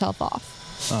closes itself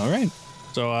off. All right.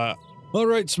 So, all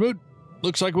right, Smoot.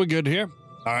 Looks like we're good here.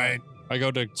 All right. I go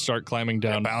to start climbing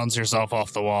down. Balance yourself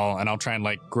off the wall, and I'll try and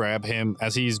grab him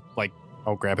as he's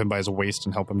I'll grab him by his waist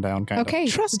and help him down. Kind Okay.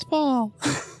 Trust fall.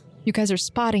 You guys are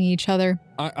spotting each other.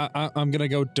 I'm going to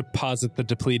go deposit the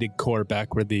depleted core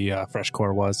back where the fresh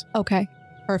core was. Okay,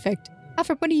 perfect.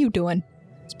 Alfred, what are you doing?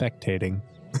 Spectating.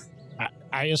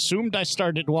 I assumed I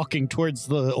started walking towards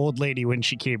the old lady when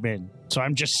she came in, so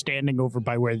I'm just standing over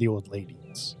by where the old lady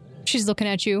is. She's looking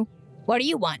at you. What do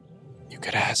you want? You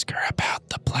could ask her about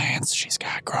the plants she's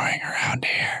got growing around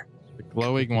here. The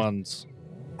glowing ones.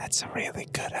 That's a really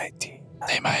good idea.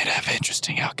 They might have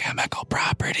interesting alchemical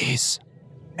properties.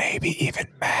 Maybe even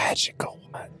magical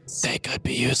ones. They could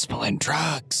be useful in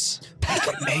drugs. I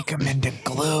could make them into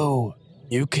glue.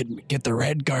 You could get the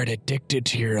Red Guard addicted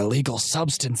to your illegal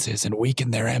substances and weaken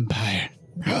their empire.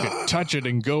 You could touch it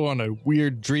and go on a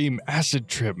weird dream acid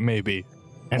trip, maybe.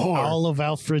 And Or- all of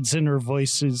Alfred's inner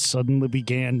voices suddenly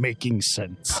began making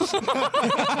sense.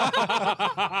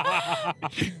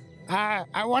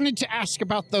 I wanted to ask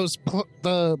about those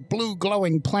the blue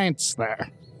glowing plants there.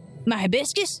 My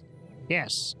hibiscus?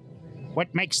 Yes.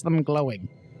 What makes them glowing?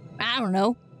 I don't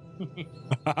know.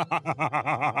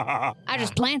 I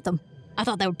just plant them. I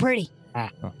thought they were pretty.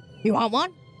 You want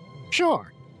one?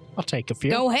 Sure. I'll take a few.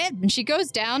 Go ahead. And she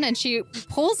goes down and she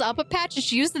pulls up a patch and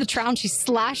she uses the trowel and she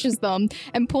slashes them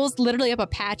and pulls literally up a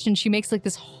patch and she makes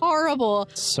this horrible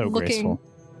So looking graceful.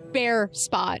 bare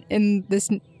spot in this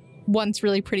once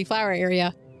really pretty flower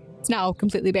area. It's now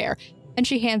completely bare. And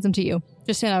she hands them to you,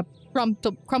 just in a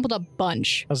crumpled up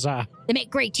bunch. Huzzah. They make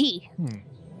great tea.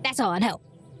 That's all I know.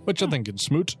 What you thinking,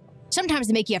 Smoot? Sometimes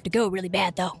they make you have to go really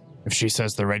bad, though. If she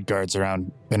says the Red Guard's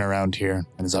been around here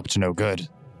and is up to no good,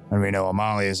 and we know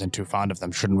Amalia isn't too fond of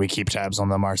them, shouldn't we keep tabs on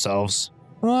them ourselves?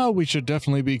 Well, we should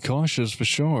definitely be cautious for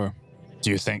sure. Do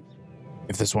you think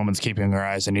if this woman's keeping her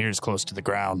eyes and ears close to the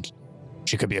ground,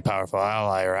 she could be a powerful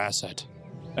ally or asset?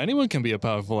 Anyone can be a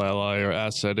powerful ally or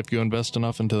asset if you invest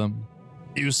enough into them.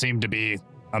 You seem to be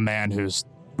a man who's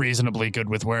reasonably good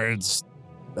with words.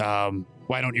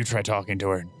 Why don't you try talking to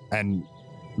her? And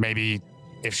maybe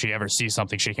if she ever sees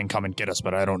something, she can come and get us,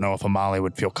 but I don't know if Amalia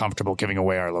would feel comfortable giving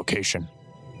away our location.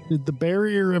 Did the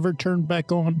barrier ever turn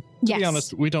back on? Yes. To be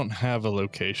honest, we don't have a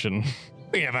location.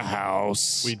 We have a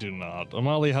house. We do not.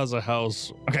 Amali has a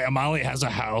house. Okay, Amalia has a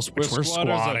house, which we're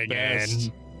squatters at squatting best.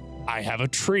 in. I have a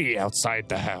tree outside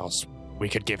the house. We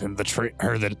could give him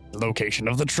the location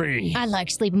of the tree. I like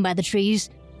sleeping by the trees.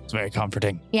 It's very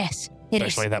comforting, Yes, it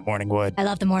especially is. that morning wood. I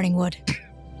love the morning wood.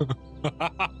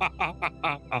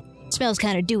 Smells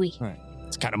kind of dewy.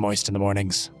 It's kind of moist in the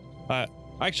mornings.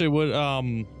 Actually,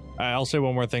 I'll say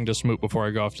one more thing to Smoot before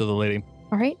I go off to the lady.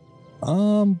 All right.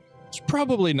 It's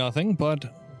probably nothing, but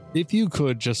if you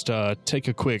could just take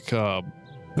a quick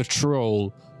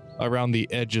patrol around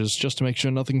the edges just to make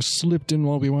sure nothing slipped in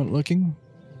while we weren't looking.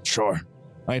 Sure.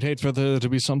 I'd hate for there to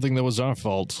be something that was our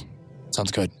fault.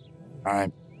 Sounds good. All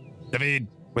right. David,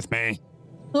 with me.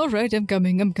 All right, I'm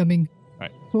coming.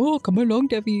 Right. Oh, come along,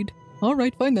 David. All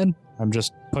right, fine then. I'm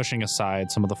just pushing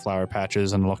aside some of the flower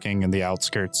patches and looking in the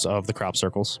outskirts of the crop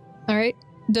circles. All right.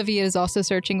 David is also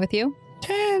searching with you.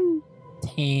 10.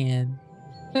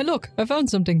 Hey, look, I found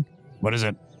something. What is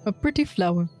it? A pretty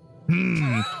flower.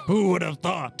 Who would have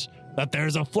thought that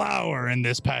there's a flower in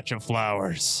this patch of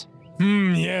flowers?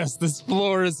 Yes, this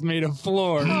floor is made of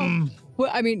floor. Well,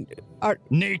 I mean,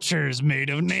 Nature's made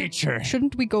of nature.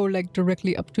 shouldn't we go, like,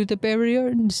 directly up to the barrier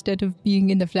instead of being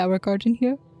in the flower garden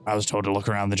here? I was told to look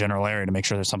around the general area to make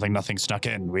sure there's nothing snuck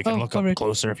in. We can look up alright.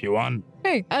 closer if you want.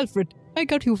 Hey, Alfred, I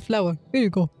got you a flower. Here you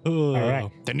go. All right.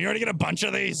 Didn't you already get a bunch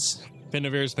of these?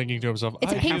 Finevir's thinking to himself,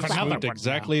 It's a I pink give flower. Smoot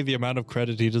exactly the amount of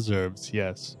credit he deserves.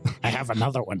 Yes. I have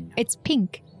another one. It's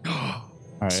pink. All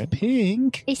right.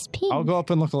 Pink. It's pink. I'll go up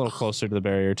and look a little closer to the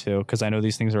barrier too, because I know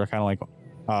these things are kind of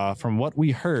like, from what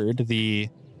we heard, the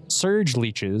surge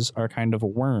leeches are kind of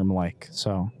worm-like.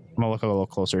 So I'm gonna look a little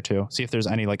closer too, see if there's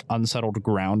any like unsettled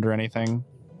ground or anything.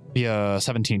 Be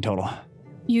 17 total.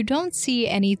 You don't see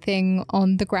anything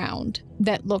on the ground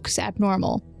that looks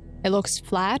abnormal. It looks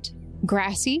flat,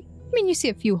 grassy. I mean, you see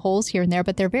a few holes here and there,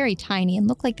 but they're very tiny and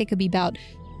look like they could be about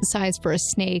the size for a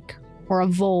snake or a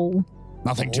vole.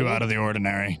 Nothing too out of the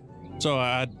ordinary. So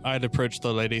I'd approach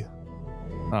the lady.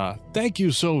 Thank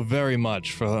you so very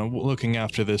much for looking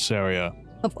after this area.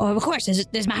 Of course, this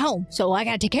is my home, so I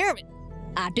gotta take care of it.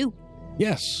 I do.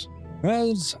 Yes,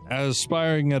 as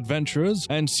aspiring adventurers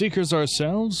and seekers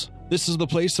ourselves, this is the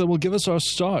place that will give us our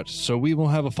start, so we will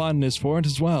have a fondness for it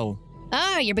as well.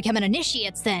 Oh, you're becoming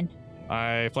initiates then.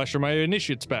 I flash her my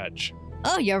initiate's badge.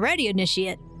 Oh, you're already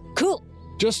initiate. Cool.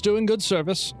 Just doing good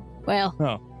service. Well,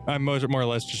 Oh, I'm more or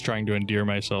less just trying to endear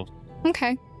myself.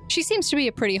 Okay. She seems to be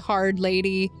a pretty hard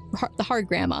lady, the hard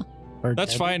grandma.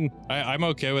 That's fine. I'm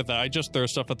okay with that. I just throw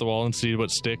stuff at the wall and see what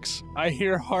sticks. I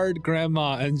hear hard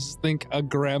grandma and just think a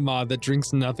grandma that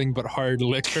drinks nothing but hard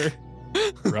liquor.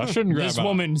 Russian grandma. This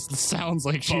woman sounds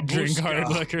like she'd drink hard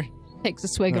liquor. Takes a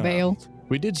swig of ale.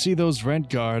 We did see those Rent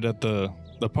Guard at the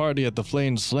party at the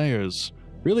Flame Slayers.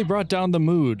 Really brought down the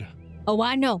mood. oh,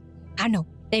 I know.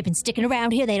 They've been sticking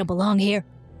around here. They don't belong here.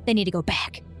 They need to go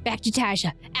back. Back to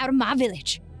Taja, out of my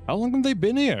village. How long have they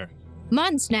been here?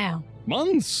 Months now.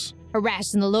 Months?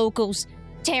 Harassing the locals,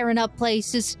 tearing up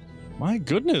places. My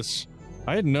goodness.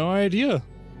 I had no idea.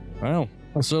 Well,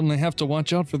 I'll certainly have to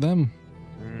watch out for them.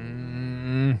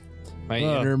 My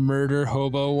inner murder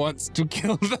hobo wants to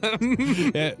kill them.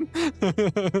 Yeah.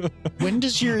 When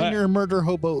does your inner murder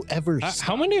hobo ever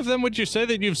How many of them would you say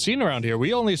that you've seen around here?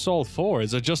 We only saw 4.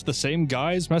 Is it just the same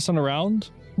guys messing around?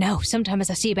 No, sometimes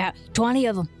I see about 20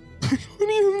 of them.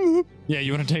 Yeah,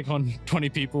 you want to take on 20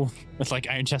 people with like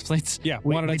iron chest plates? Yeah,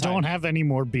 one we at a time. don't have any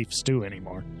more beef stew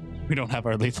anymore. We don't have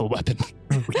our lethal weapon.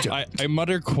 We don't. I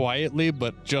mutter quietly,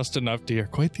 but just enough to hear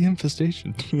quite the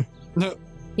infestation.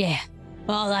 Yeah.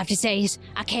 All I have to say is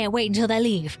I can't wait until they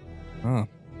leave. Oh.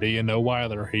 Do you know why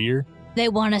they're here? They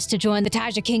want us to join the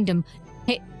Taja Kingdom.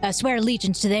 Hey, swear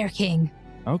allegiance to their king.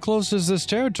 How close is this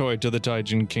territory to the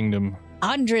Taijin Kingdom?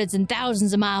 Hundreds and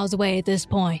thousands of miles away at this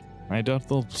point. I doubt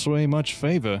they'll sway much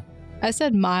favor. I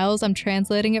said miles. I'm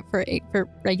translating it for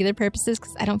regular purposes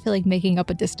because I don't feel like making up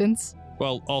a distance.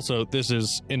 Well, also, this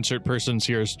is insert person's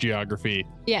here's geography.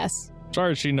 Yes.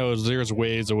 Sorry, she knows there's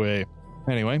ways away.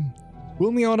 Anyway,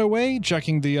 we'll be on our way,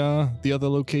 checking the other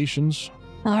locations.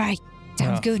 All right.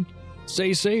 Sounds Yeah. good.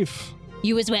 Stay safe.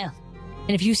 You as well.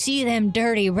 And if you see them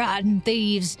dirty, rotten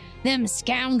thieves, them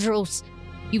scoundrels,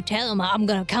 you tell them I'm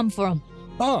going to come for them.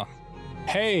 Ah,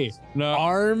 Hey, no.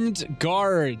 armed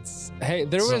guards. Hey,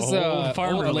 there was So, a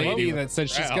farmer old lady lady. that said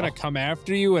she's Well. gonna come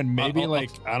after you and maybe I'll-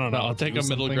 I don't know. I'll take do a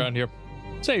middle something. ground here.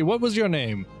 Say, what was your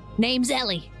name? Name's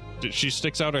Ellie. She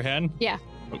sticks out her hand? Yeah.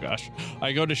 Oh gosh.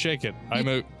 I go to shake it.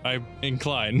 I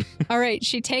incline. All right.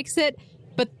 She takes it.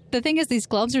 But the thing is, these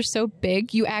gloves are so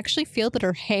big, you actually feel that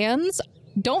her hands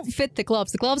don't fit the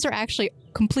gloves. The gloves are actually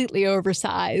completely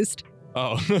oversized.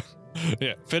 Oh.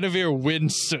 Yeah. Finavir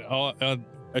winced.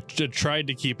 Tried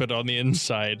to keep it on the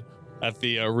inside at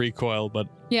the recoil, but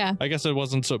Yeah. I guess it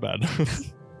wasn't so bad.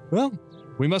 Well,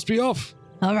 we must be off.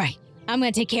 All right. I'm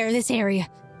going to take care of this area.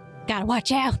 Gotta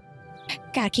watch out.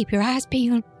 Gotta keep your eyes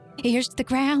peeled. Ears to the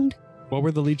ground. What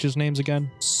were the leeches' names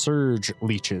again? Surge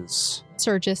leeches.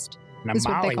 Surgist. Now, Is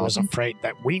what they Molly call was them. afraid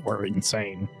that we were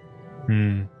insane.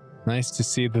 Nice to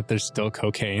see that there's still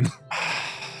cocaine.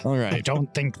 All I right.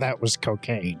 don't think that was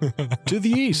cocaine. To the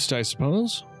east, I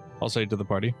suppose. I'll say to the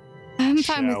party. I'm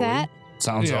fine with Shall we? that.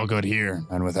 Sounds Yeah. all good here.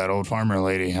 And with that old farmer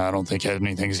lady, I don't think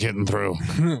anything's getting through.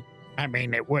 I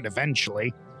mean, it would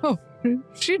eventually. Oh,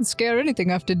 she'd scare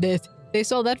anything after death. They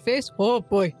saw that face. Oh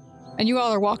boy. And you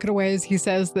all are walking away as he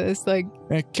says this. Like,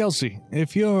 Kelsey,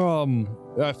 if you're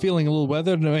feeling a little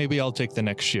weathered, maybe I'll take the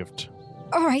next shift.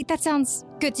 all right, that sounds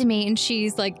good to me. And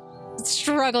she's like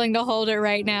struggling to hold it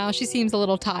right now. She seems a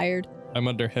little tired. I'm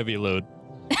under heavy load.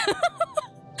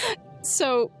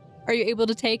 So, are you able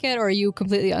to take it, or are you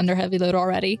completely under heavy load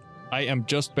already? I am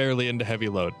just barely into heavy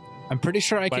load. I'm pretty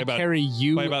sure I could carry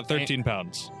you by about 13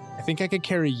 pounds. I think I could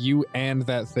carry you and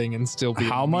that thing and still be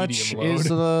How at much medium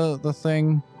is load. the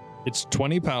thing? It's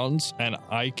 20 pounds, and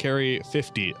I carry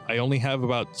 50. I only have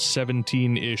about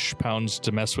 17-ish pounds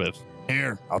to mess with.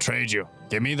 Here, I'll trade you.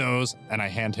 Give me those. And I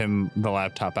hand him the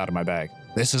laptop out of my bag.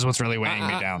 This is what's really weighing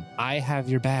me down. I have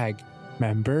your bag.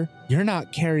 Remember? You're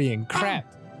not carrying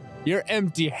crap. You're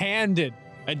empty-handed.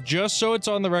 And just so it's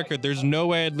on the record, there's no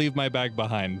way I'd leave my bag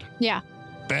behind. Yeah.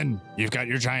 Ben, you've got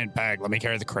your giant bag. Let me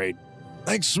carry the crate.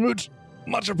 Thanks, Smoot.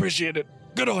 Much appreciated.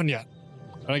 Good on ya.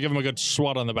 And I give him a good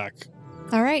swat on the back.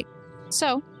 All right.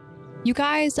 So, you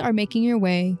guys are making your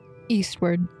way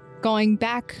eastward, going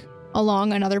back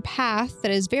along another path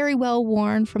that is very well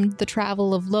worn from the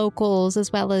travel of locals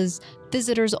as well as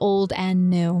visitors old and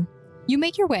new. You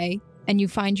make your way and you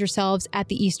find yourselves at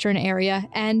the eastern area,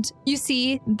 and you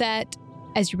see that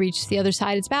as you reach the other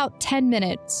side, it's about 10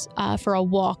 minutes for a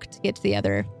walk to get to the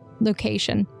other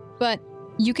location. But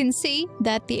you can see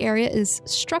that the area is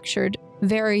structured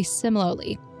very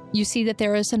similarly. You see that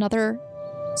there is another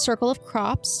circle of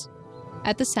crops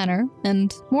at the center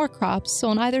and more crops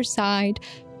on either side,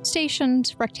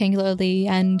 stationed rectangularly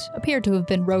and appear to have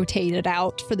been rotated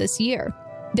out for this year.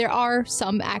 There are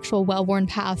some actual well-worn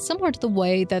paths similar to the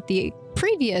way that the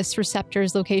previous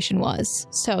receptor's location was.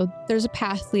 So there's a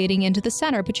path leading into the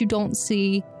center, but you don't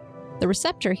see the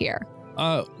receptor here.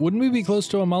 Wouldn't we be close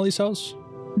to Amali's house?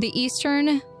 The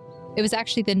eastern, it was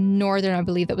actually the northern, I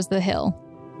believe, that was the hill.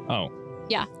 Oh.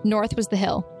 Yeah, north was the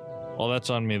hill. Well, that's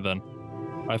on me then.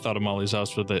 I thought Amali's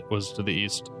house was to the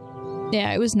east.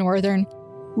 Yeah, it was northern.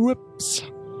 Whoops.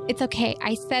 It's okay.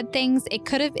 I said things.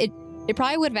 It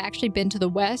probably would have actually been to the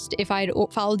west if I had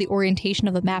followed the orientation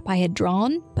of the map I had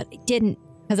drawn, but I didn't,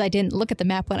 because I didn't look at the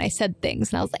map when I said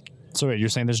things, and I was like... So wait, you're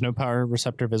saying there's no power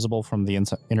receptor visible from the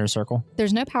inner circle?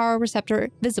 There's no power receptor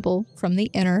visible from the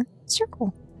inner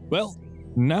circle. Well,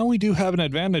 now we do have an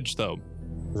advantage, though.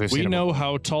 We know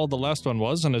how tall the last one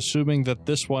was, and assuming that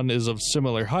this one is of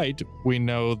similar height, we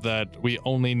know that we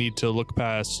only need to look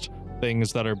past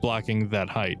things that are blocking that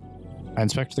height. I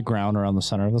inspect the ground around the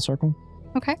center of the circle.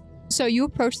 Okay. So you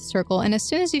approach the circle, and as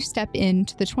soon as you step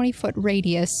into the 20-foot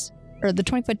radius, or the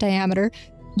 20-foot diameter,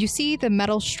 you see the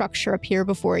metal structure appear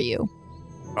before you.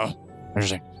 Oh,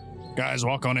 interesting. Guys,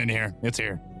 walk on in here. It's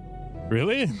here.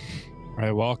 Really?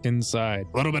 I walk inside.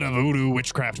 A little bit of voodoo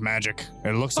witchcraft magic.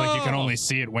 It looks like you can only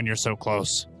see it when you're so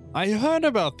close. I heard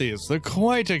about these. They're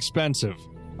quite expensive.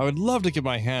 I would love to get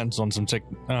my hands on some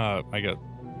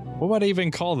what would I even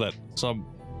call that? Some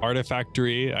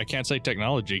artifactory? I can't say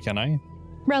technology, can I?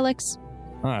 Relics.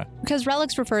 Because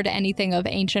relics refer to anything of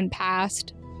ancient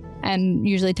past and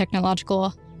usually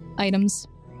technological items.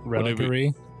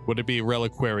 Reliquary? Would it be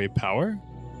reliquary power?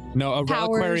 No, a Powers,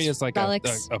 reliquary is like a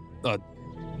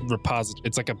repository.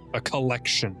 It's like a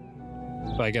collection.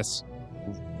 So I guess.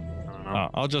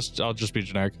 I'll just be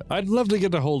generic. I'd love to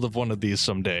get a hold of one of these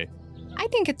someday. I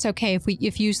think it's okay if you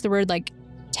use the word like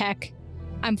tech.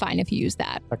 I'm fine if you use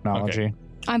that. Technology. Okay.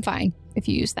 I'm fine if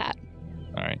you use that.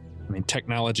 All right. I mean,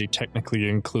 technology technically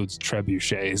includes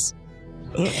trebuchets.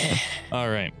 All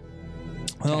right.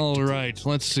 All right.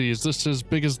 Let's see. Is this as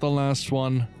big as the last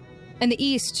one? In the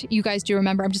east, you guys do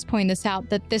remember, I'm just pointing this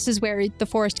out, that this is where the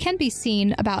forest can be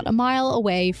seen about a mile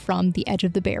away from the edge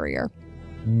of the barrier.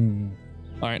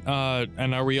 All right.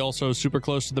 And are we also super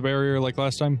close to the barrier like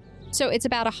last time? So it's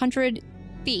about 100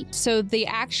 feet. So the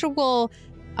actual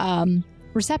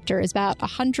receptor is about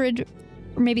 100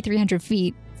 or maybe 300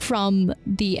 feet from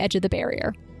the edge of the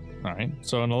barrier. All right.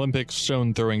 So an Olympic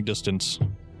stone throwing distance.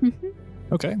 Mm-hmm.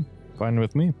 Okay. Fine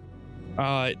with me.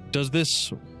 Does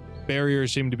this barrier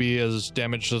seem to be as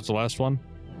damaged as the last one?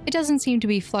 It doesn't seem to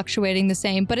be fluctuating the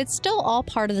same, but it's still all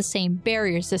part of the same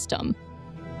barrier system.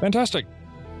 Fantastic.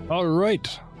 All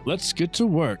right. Let's get to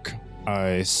work.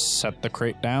 I set the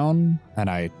crate down and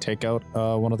I take out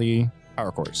one of the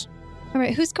power cores. All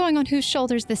right, who's going on whose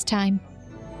shoulders this time?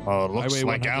 Looks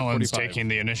like Alan's taking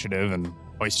the initiative and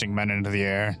hoisting men into the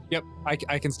air. Yep,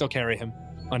 I can still carry him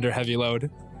under heavy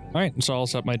load. All right, so I'll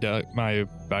set my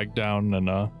bag down and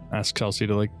ask Kelsey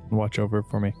to watch over it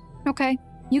for me. Okay,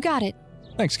 you got it.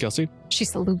 Thanks, Kelsey. She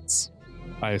salutes.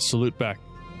 I salute back.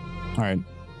 All right.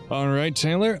 All right,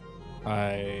 Taylor.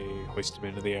 I hoist him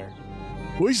into the air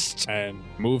Hoist. and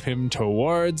move him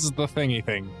towards the thingy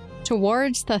thing.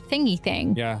 Towards the thingy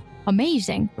thing. Yeah,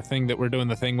 Amazing. the thing that we're doing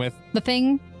the thing with. The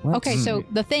thing. Okay, so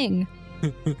the thing.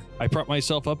 I prop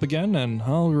myself up again, and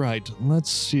all right,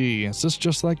 let's see. Is this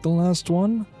just like the last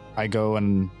one? I go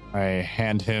and I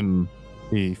hand him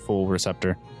the full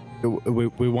receptor.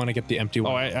 We want to get the empty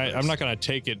one. I'm not going to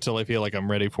take it till I feel like I'm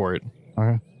ready for it.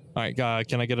 Okay. All right,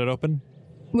 can I get it open?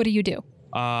 What do you do?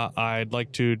 I'd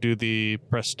like to do the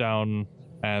press down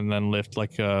and then lift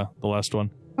like the last one.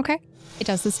 Okay. It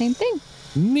does the same thing.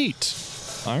 Neat.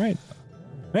 All right.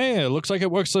 Hey, it looks like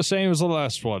it works the same as the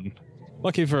last one.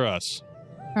 Lucky for us.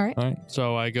 All right. All right,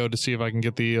 so I go to see if I can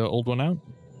get the old one out.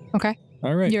 Okay.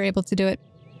 All right. You're able to do it.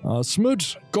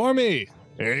 Smoot, Gormy.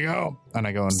 There you go. And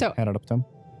I go and So- hand it up to him.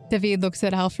 David looks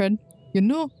at Alfred. You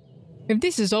know, if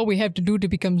this is all we have to do to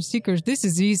become seekers, this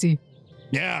is easy.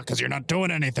 Yeah, because you're not doing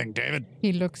anything, David.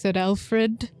 He looks at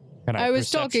Alfred. Can I was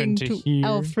perception talking to hear?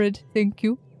 Alfred. Thank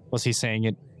you. Was he saying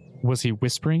it? Was he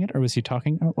whispering it, or was he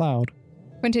talking out loud?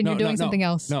 Quentin, you're doing something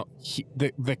else. No,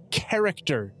 the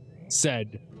character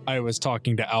said I was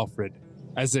talking to Alfred,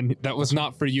 as in that was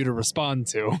not for you to respond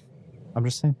to. I'm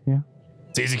just saying, yeah.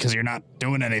 It's easy because you're not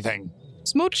doing anything.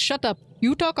 Smoot, shut up.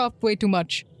 You talk off way too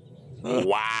much.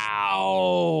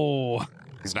 Wow.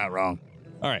 He's not wrong.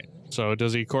 All right, so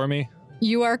does he core me?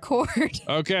 You are cored.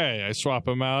 Okay, I swap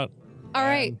him out. All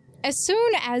right. As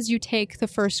soon as you take the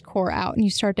first core out and you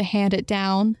start to hand it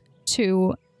down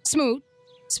to Smoot,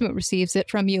 Smoot receives it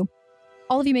from you.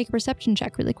 All of you make a perception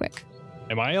check really quick.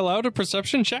 Am I allowed a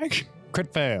perception check?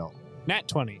 Crit fail. Nat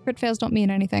 20. Crit fails don't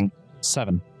mean anything.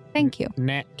 7. Thank you.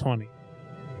 Nat 20.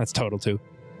 That's total 2.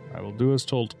 I will do as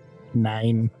told.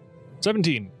 9.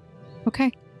 17.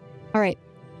 Okay. All right.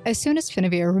 As soon as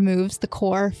Finavir removes the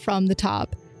core from the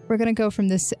top, we're going to go from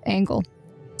this angle.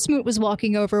 Smoot was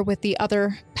walking over with the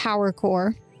other power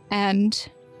core, and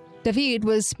David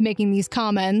was making these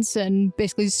comments and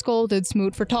basically scolded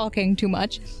Smoot for talking too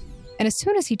much. And as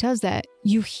soon as he does that,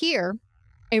 you hear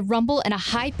a rumble and a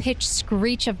high-pitched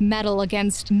screech of metal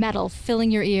against metal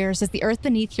filling your ears as the earth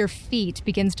beneath your feet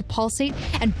begins to pulsate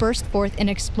and burst forth an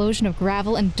explosion of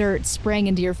gravel and dirt spraying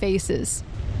into your faces.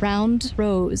 Round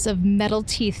rows of metal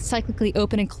teeth cyclically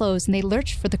open and close, and they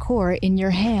lurch for the core in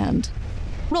your hand.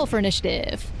 Roll for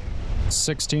initiative.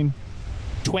 16.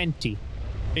 20.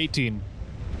 18.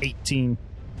 18.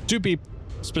 To be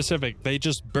specific, they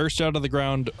just burst out of the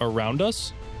ground around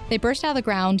us? They burst out of the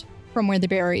ground from where the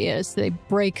barrier is. They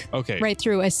break right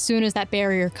through as soon as that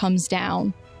barrier comes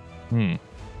down.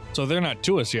 So they're not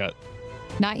to us yet.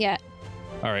 Not yet.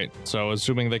 All right, so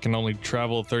assuming they can only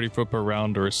travel 30 foot per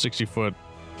round or 60 foot.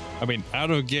 I mean,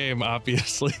 out of game,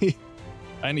 obviously.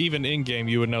 And even in game,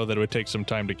 you would know that it would take some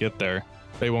time to get there.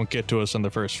 They won't get to us in the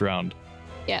first round.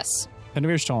 Yes.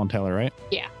 Pendavir's still on Taylor, right?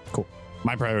 Yeah. Cool.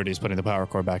 My priority is putting the power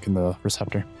core back in the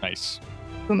receptor. Nice.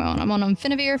 I'm on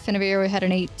Finavir. Finavir, we had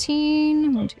an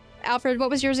 18. Alfred, what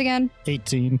was yours again?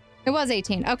 18. It was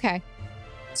 18. Okay.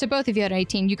 So both of you had an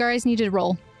 18. You guys need to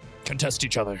roll. Contest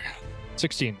each other.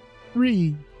 16.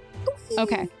 3.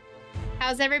 Okay.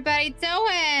 How's everybody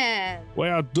doing?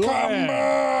 We're doing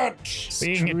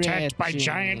Being attacked by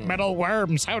giant metal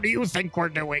worms. How do you think we're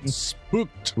doing?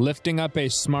 spooked. Lifting up a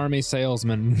smarmy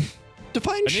salesman.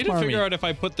 Define I need to figure out if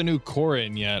I put the new core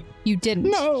in yet. You didn't.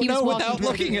 No, He was no, walking without through.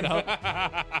 looking it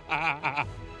up.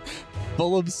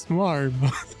 Full of smarm.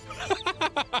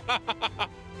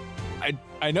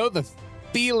 I know the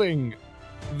feeling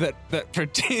that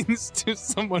pertains to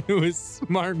someone who is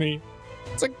smarmy.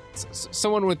 It's like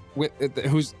someone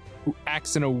who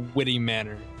acts in a witty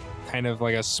manner, kind of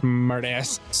like a smart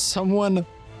ass. Someone,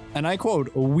 and I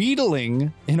quote,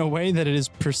 wheedling in a way that it is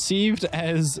perceived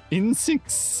as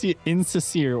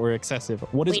insincere or excessive.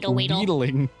 What is Wheedle, wheedle.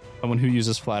 wheedling? Someone who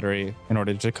uses flattery in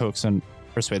order to coax and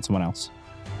persuade someone else.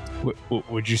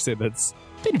 Would you say that's?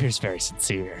 Pendavir's very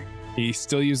sincere. He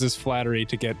still uses flattery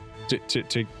to get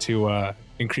to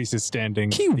increase his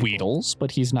standing. He wheedles,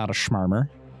 but he's not a schmarmer.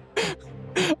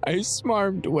 I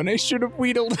smarmed when I should have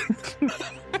wheedled.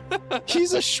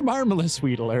 He's a schmarmless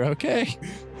wheedler, okay?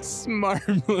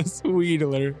 Smarmless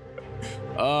wheedler.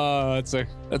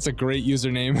 That's a great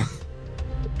username.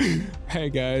 Hey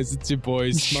guys, it's your boy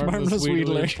Smarmless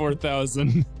Wheedler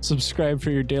 4000. Subscribe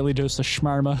for your daily dose of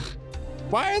schmarma.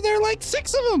 Why are there like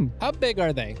 6 of them? How big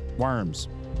are they? Worms.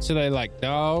 So they like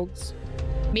dogs?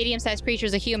 Medium-sized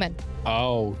creature's a human.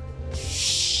 Oh,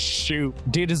 shoot.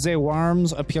 Did the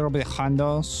worms appear behind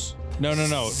us? No. The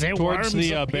Towards worms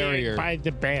the appeared barrier. By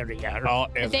the barrier. Oh,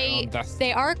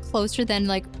 They are closer than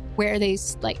like where they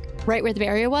right where the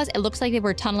barrier was. It looks like they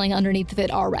were tunneling underneath of it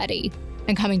already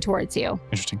and coming towards you.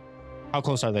 Interesting. How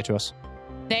close are they to us?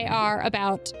 They are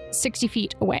about 60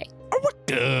 feet away. We're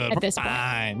good. At We're this point.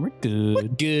 fine. We're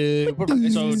good.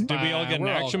 So did we all get an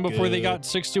action before they got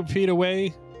 60 feet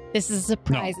away? This is a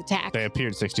surprise attack. They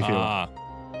appeared 60 feet away.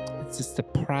 It's a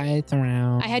surprise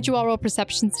round. I had you all roll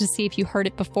perceptions to see if you heard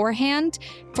it beforehand.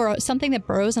 For something that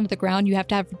burrows under the ground, you have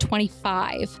to have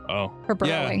 25 for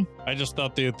burrowing. Yeah, I just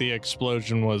thought the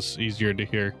explosion was easier to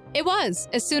hear. It was,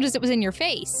 as soon as it was in your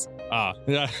face.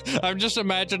 Yeah. I'm just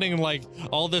imagining like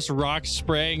all this rock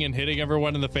spraying and hitting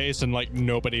everyone in the face and like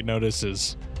nobody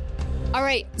notices. All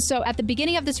right, so at the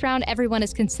beginning of this round, everyone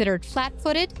is considered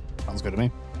flat-footed. Sounds good to me.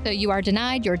 So you are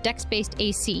denied your dex-based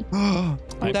AC.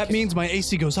 That means my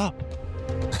AC goes up.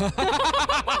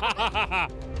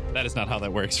 That is not how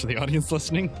that works for the audience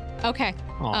listening. Okay.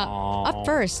 Up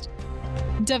first,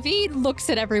 David looks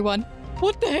at everyone.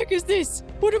 What the heck is this?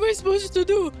 What am I supposed to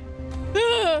do?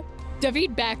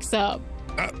 David backs up.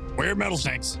 We're metal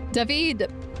snakes.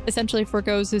 David essentially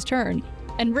forgoes his turn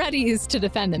and readies to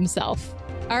defend himself.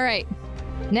 All right.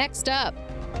 Next up,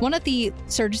 one of the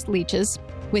Surge's leeches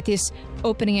with his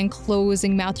opening and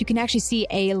closing mouth. You can actually see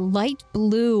a light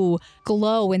blue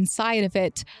glow inside of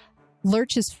it,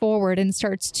 lurches forward and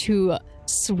starts to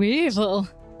swivel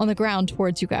on the ground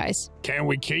towards you guys. Can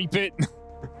we keep it?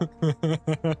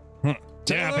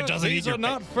 Yeah, if it doesn't these are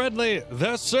not friendly.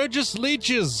 They're Surge's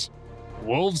leeches.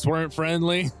 Wolves weren't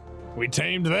friendly. We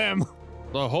tamed them.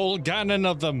 The whole ganon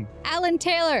of them. Alan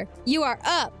Taylor, you are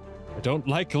up. I don't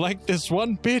like this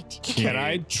one bit. Can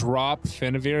I drop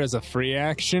Finavir as a free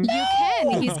action? You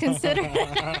can. He's considered.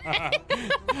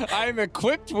 I'm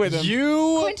equipped with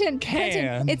him.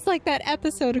 Quentin, it's like that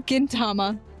episode of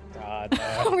Gintama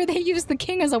where they use the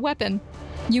king as a weapon.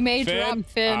 You may drop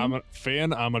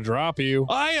Finn. I'm gonna drop you.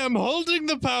 I am holding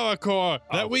the power core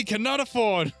that we cannot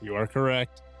afford. You are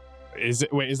correct. Is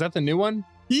that the new one?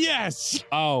 Yes.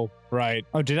 Oh, right.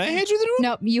 Oh, did I hand you the new one?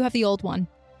 No, you have the old one.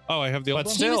 Oh, I have the old But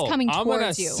one? He was still, coming I'm gonna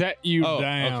towards you. set you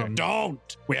down. okay.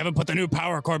 Don't. We haven't put the new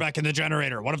power core back in the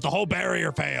generator. What if the whole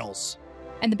barrier fails?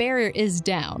 And the barrier is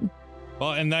down.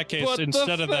 Well, in that case, But the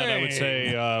instead of that, I would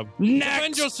say, Next.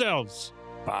 defend yourselves.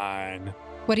 Fine.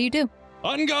 What do you do?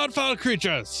 On guard, foul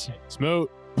creatures. Smoot,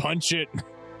 punch it.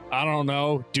 I don't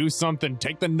know. Do something.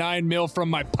 Take the 9 mil from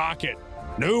my pocket.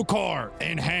 New core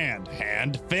in hand.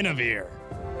 Hand Finavir.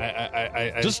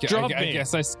 I Just drop me. I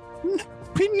guess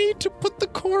we need to put the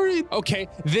core in. Okay,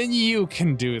 then you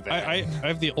can do that. I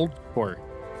have the old core.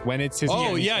 When it's his.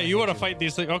 Oh, yeah, you want to fight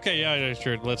these things? Okay, yeah,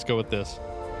 sure. Let's go with this.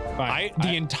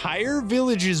 The entire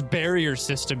village's barrier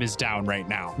system is down right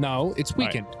now. No, it's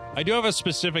weakened. I do have a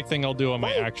specific thing I'll do on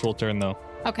my actual turn, though.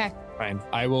 Okay. Fine.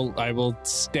 I will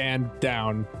stand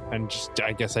down and just.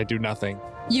 I guess I do nothing.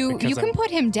 You Because can I'm- put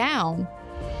him down.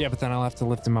 Yeah, but then I'll have to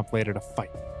lift him up later to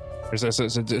fight.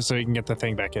 So you can get the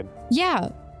thing back in. Yeah.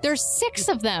 There's 6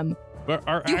 of them. But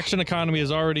our action economy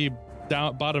is already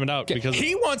bottoming out because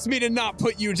He wants me to not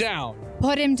put you down.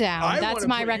 Put him down. I That's wanna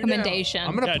my put you recommendation.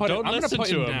 I'm gonna don't listen put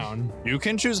to him him. down. You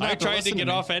can choose not I to tried listen to get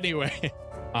me. off anyway.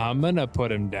 I'm gonna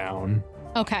put him down.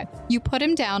 Okay. You put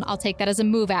him down. I'll take that as a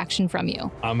move action from you.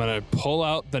 I'm gonna pull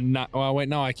out the. Oh wait,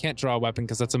 no, I can't draw a weapon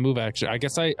because that's a move action. I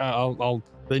guess I'll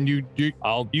Then you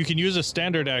can use a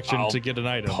standard action I'll to get an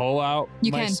item. pull out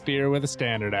You my can. spear with a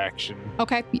standard action.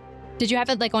 Okay. Did you have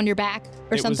it like on your back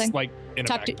or It something? was like in a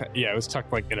Tucked- backpack. Yeah, it was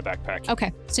tucked like in a backpack.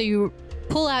 Okay. So you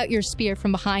pull out your spear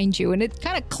from behind you and it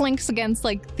kind of clinks against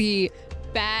like the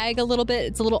bag a little bit.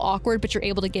 It's a little awkward, but you're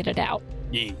able to get it out.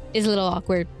 Yeah. It's a little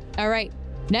awkward. All right.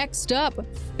 Next up,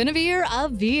 Finavir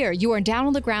Avir. You are down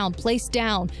on the ground, placed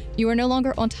down. You are no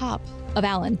longer on top of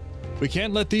Alan. We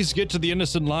can't let these get to the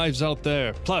innocent lives out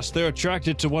there. Plus, they're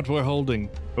attracted to what we're holding.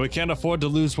 We can't afford to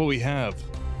lose what we have.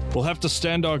 We'll have to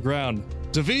stand our ground.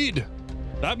 David,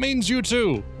 that means you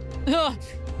too. Ugh.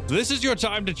 This is your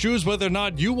time to choose whether or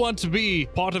not you want to be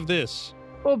part of this.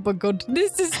 Oh my god.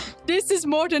 This is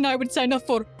more than I would sign up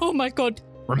for. Oh my god.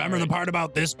 Remember the part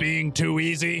about this being too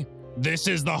easy? This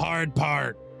is the hard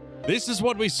part. This is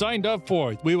what we signed up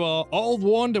for. We were all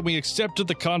warned and we accepted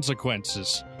the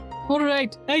consequences. All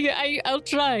right. I'll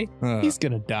try. He's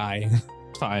gonna die.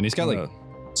 Fine, he's got like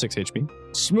 6 HP.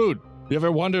 Smoot, you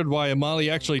ever wondered why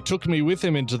Amali actually took me with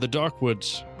him into the dark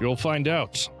woods? You'll find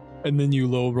out. And then you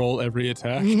low roll every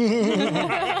attack.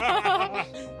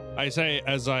 I say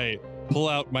as I pull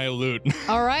out my lute.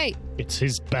 All right. It's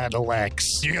his battle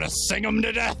axe. You're gonna sing him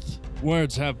to death.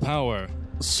 Words have power.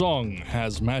 Song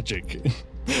has magic.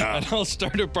 And I'll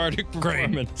start a bardic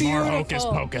performance. More Beautiful. hocus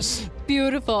pocus.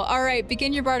 Beautiful. All right.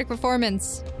 Begin your bardic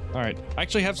performance. All right. I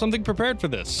actually have something prepared for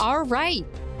this. All right.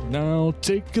 Now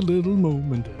take a little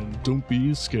moment and don't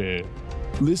be scared.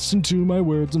 Listen to my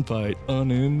words and fight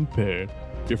unimpaired.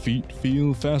 Your feet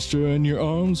feel faster and your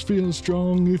arms feel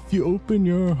strong if you open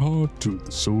your heart to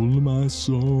the soul of my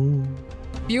soul.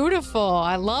 Beautiful.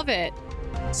 I love it.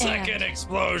 Second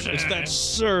explosion. It's that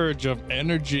surge of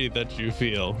energy that you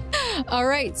feel. All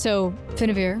right. So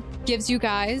Finavir gives you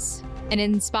guys an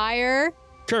inspire.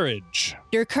 Courage.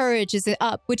 Your courage is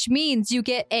up, which means you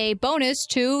get a bonus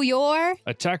to your...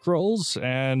 Attack rolls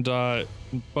and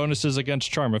bonuses against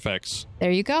charm effects.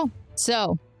 There you go.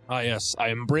 So... Yes, I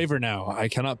am braver now. I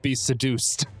cannot be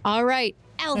seduced. All right.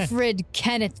 Alfred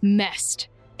Kenneth Mest.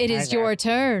 It is your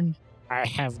turn. I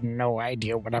have no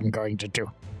idea what I'm going to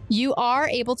do. You are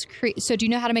able to create... So do you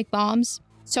know how to make bombs?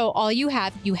 So all you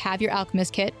have your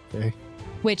alchemist kit, Okay.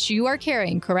 which you are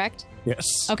carrying, correct?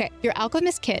 Yes. Okay, your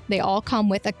alchemist kit, they all come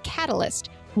with a catalyst.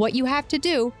 What you have to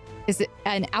do is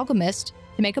an alchemist,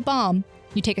 to make a bomb,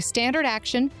 you take a standard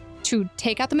action to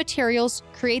take out the materials,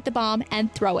 create the bomb,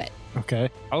 and throw it. Okay.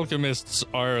 Alchemists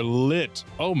are lit.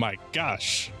 Oh my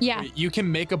gosh. Yeah, Wait, you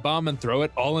can make a bomb and throw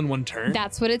it all in one turn?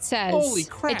 that's what it says. Holy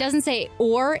crap. It doesn't say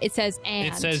or, it says and.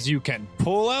 It says you can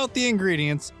pull out the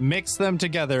ingredients, mix them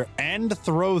together, and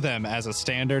throw them as a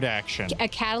standard action. A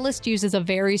catalyst uses a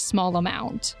very small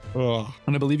amount. Ugh.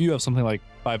 And I believe you have something like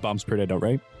 5 bombs per day, don't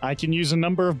right? I can use a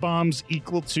number of bombs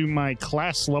equal to my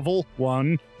class level,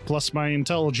 1, plus my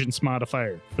intelligence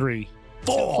modifier, 3.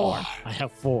 4. I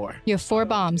have 4. You have 4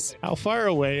 bombs. How far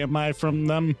away am I from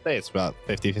them? Say it's about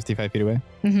 50, 55 feet away.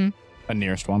 Mm-hmm. The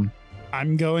nearest one.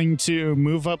 I'm going to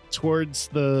move up towards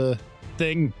the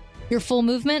thing. Your full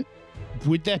movement,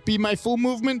 Would that be my full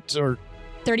movement? Or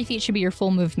 30 feet should be your full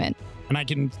movement. and I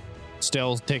can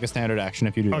Still take a standard action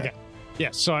if you do Okay. Yeah,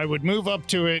 so I would move up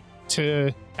to it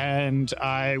and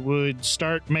I would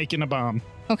start making a bomb.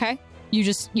 Okay.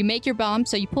 You make your bomb,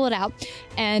 so you pull it out,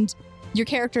 and your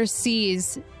character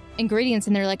sees ingredients,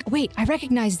 and they're like, wait, I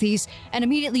recognize these. And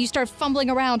immediately you start fumbling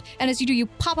around, and as you do, you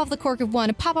pop off the cork of one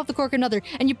and pop off the cork of another,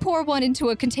 and you pour one into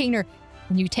a container,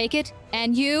 and you take it,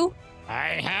 and you... I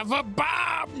have a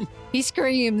bomb! He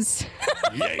screams.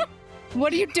 Yay.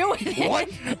 What are you doing? What?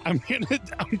 I'm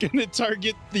gonna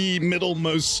target the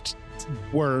middlemost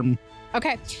worm.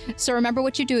 Okay, so remember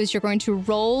what you do is you're going to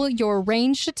roll your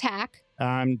ranged attack.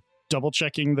 I'm double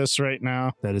checking this right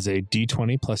now. That is a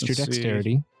D20 plus your Let's see.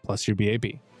 dexterity plus your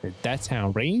BAB. That's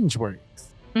how range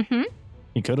works. Mm-hmm.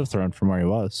 He could have thrown from where he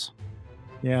was.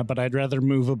 Yeah, but I'd rather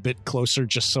move a bit closer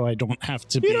just so I don't have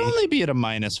to You'd only be at a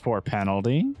 -4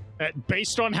 penalty.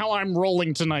 Based on how I'm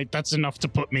rolling tonight, that's enough to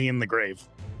put me in the grave.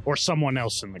 Or someone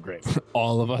else in the grave.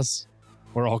 All of us.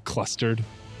 We're all clustered.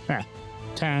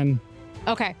 10.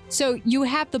 Okay, so you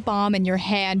have the bomb in your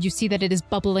hand. You see that it is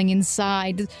bubbling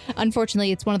inside.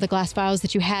 Unfortunately, it's one of the glass vials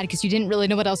that you had because you didn't really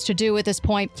know what else to do at this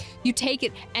point. You take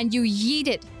it and you yeet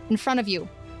it in front of you.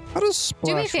 How does splash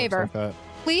Do me a work favor. like that?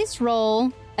 Please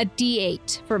roll a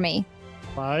d8 for me.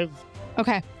 5.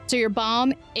 Okay, so your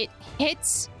bomb, it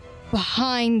hits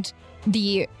behind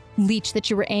the leech that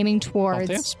you were aiming Don't towards.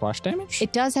 they have splash damage?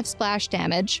 It does have splash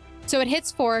damage. So it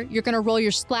hits 4. You're going to roll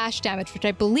your splash damage, which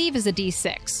I believe is a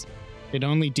d6. It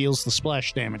only deals the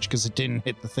splash damage because it didn't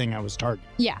hit the thing I was targeting.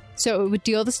 Yeah, so it would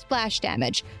deal the splash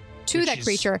damage to Which that is-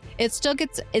 creature. It still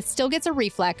gets a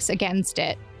reflex against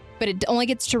it, but it only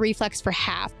gets to reflex for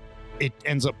half. It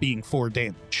ends up being 4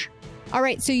 damage. All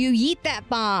right, so you yeet that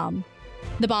bomb.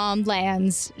 The bomb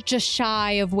lands just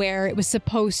shy of where it was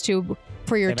supposed to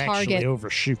for your It target. actually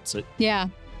overshoots it. Yeah.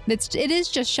 It is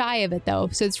just shy of it though.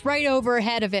 So it's right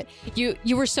overhead of it. You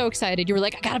were so excited. You were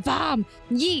like, I got a bomb.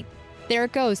 Yeet. There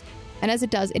it goes. And as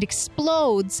it does, it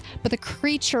explodes, but the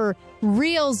creature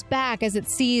reels back as it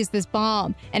sees this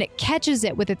bomb, and it catches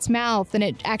it with its mouth, and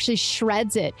it actually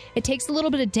shreds it. It takes a little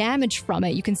bit of damage from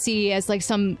it. You can see as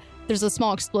there's a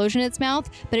small explosion in its mouth,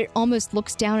 but it almost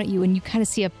looks down at you, and you kind of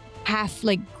see a half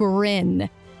grin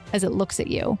as it looks at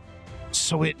you.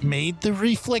 So it made the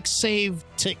reflex save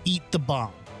to eat the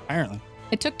bomb. Apparently.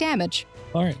 It took damage.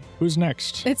 All right, who's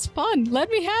next? It's fun. Let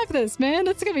me have this, man.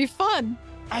 It's going to be fun.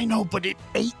 I know, but it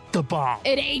ate the bomb.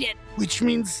 It ate it. Which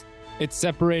means It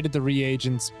separated the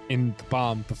reagents in the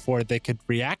bomb before they could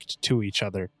react to each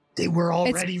other. they were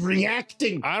already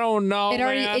reacting. I don't know.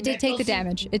 It did take the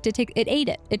damage. It ate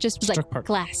it. It just was Struck like part.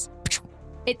 glass.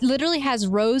 It literally has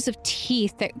rows of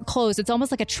teeth that close. It's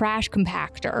almost like a trash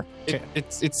compactor.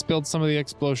 It spilled some of the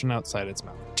explosion outside its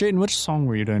mouth. Jaden, which song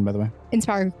were you doing, by the way?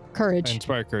 Inspire courage.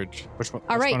 Inspire courage. Which one?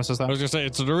 All which right. bonus is I that? was gonna say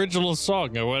it's an original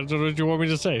song. What did you want me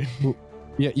to say?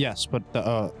 Yeah, yes, but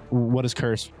what is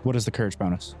curse? What is the courage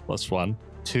bonus? +1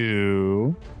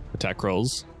 To attack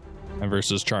rolls and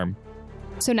versus charm.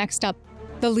 So next up,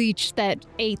 The leech that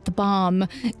ate the bomb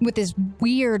with this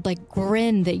weird like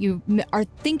grin that you are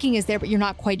thinking is there, but you're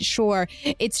not quite sure.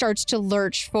 It starts to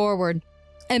lurch forward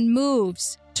and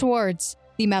moves towards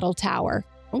the metal tower.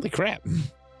 Holy crap.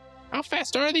 How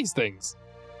fast are these things?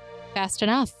 Fast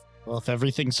enough. Well, if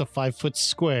everything's a 5 foot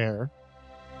square,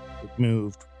 it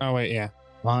moved. Oh, wait, yeah.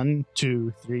 1,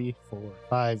 2, 3, 4,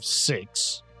 5,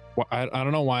 6. Well, I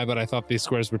don't know why, but I thought these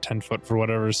squares were 10 foot for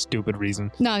whatever stupid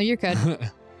reason. No, you're good.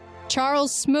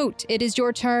 Charles Smoot, it is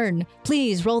your turn.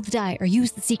 Please roll the die or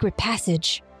use the secret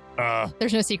passage.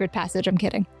 There's no secret passage, I'm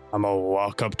kidding. I'm gonna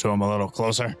walk up to him a little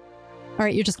closer. All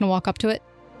right, you're just going to walk up to it?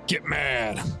 Get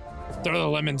mad. Throw the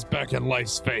lemons back in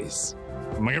life's face.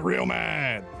 I'm gonna get real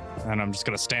mad. And I'm just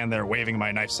gonna stand there waving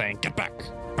my knife saying, get back.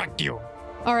 Back to you.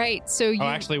 All right, so you... Oh,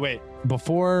 actually, wait.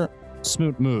 Before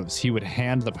Smoot moves, he would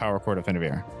hand the power cord to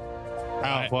Finavir.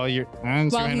 Oh, well, you're...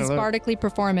 While he's bardically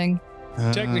performing.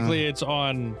 Technically, it's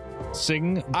on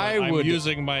sing, but I'm would-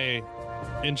 using my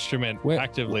instrument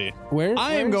actively.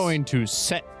 I am going to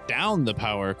set down the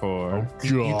power cord.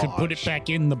 You could put it back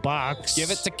in the box.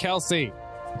 Give it to Kelsey.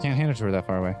 I can't hand it to her that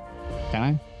far away.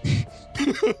 Can I?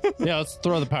 Yeah, let's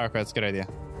throw the power cord. That's a good idea.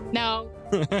 No.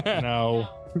 No.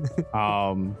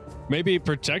 Maybe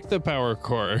protect the power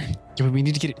core We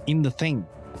need to get it in the thing.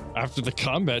 after the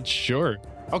combat, sure.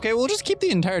 Okay, we'll just keep the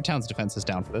entire town's defenses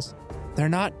down for this. They're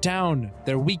not down.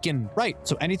 They're weakened. Right,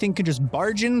 so anything can just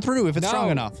barge in through if it's strong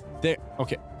enough. They're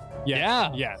okay.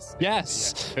 Yeah. Yes.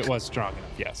 Yes. It was strong enough.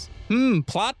 Yes.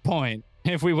 Plot point.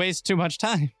 If we waste too much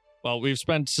time. Well, we've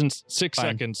spent since 6 Fine.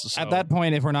 seconds. So. At that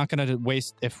point, if we're not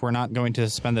going to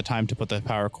spend the time to put the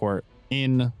power cord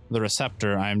in the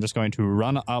receptor, I'm just going to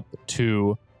run up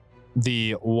to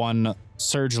the one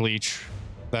surge leech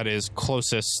that is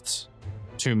closest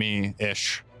to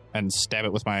me-ish and stab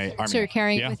it with my arm. So you're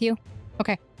carrying it with you?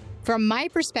 Okay. From my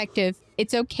perspective,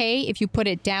 it's okay if you put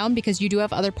it down because you do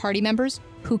have other party members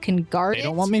who can guard it. They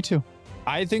don't want me to.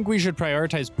 I think we should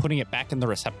prioritize putting it back in the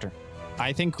receptor.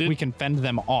 I think we can fend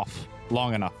them off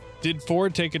long enough. Did 4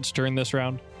 take its turn this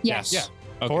round? Yes. Yeah.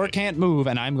 Okay. 4 can't move,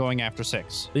 and I'm going after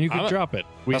 6. Then you can drop it.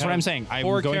 That's what I'm saying. I'm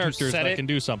 4 going to characters set that it. can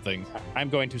do something. I'm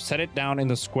going to set it down in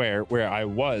the square where I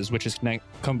was, which is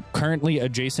currently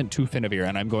adjacent to Finavir,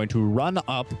 and I'm going to run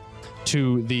up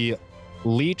to the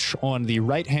leech on the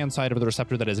right-hand side of the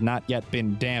receptor that has not yet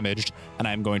been damaged, and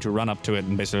I'm going to run up to it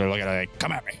and basically look at it like,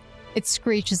 come at me. It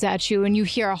screeches at you, and you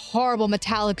hear a horrible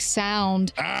metallic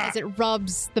sound as it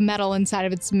rubs the metal inside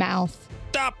of its mouth.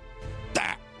 Stop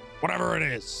that, whatever it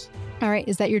is. All right,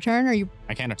 is that your turn, or you...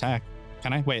 I can't attack.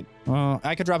 Can I? Wait.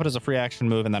 I could drop it as a free action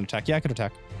move and then attack. Yeah, I could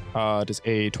attack. Does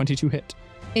a 22 hit?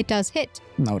 It does hit.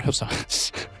 No, I would hope so.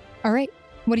 All right.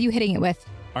 What are you hitting it with?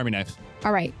 Army knife.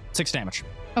 All right. 6 damage.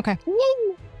 Okay.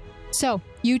 Woo! So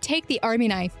you take the army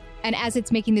knife, and as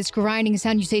it's making this grinding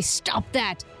sound, you say, stop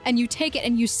that. And you take it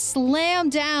and you slam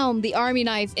down the army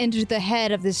knife into the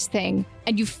head of this thing.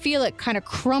 And you feel it kind of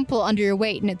crumple under your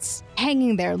weight, and it's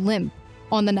hanging there limp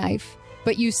on the knife.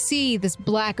 But you see this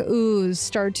black ooze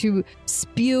start to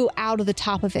spew out of the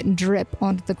top of it and drip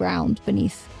onto the ground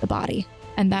beneath the body.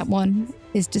 And that one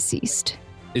is deceased.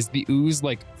 Is the ooze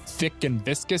like thick and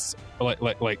viscous, like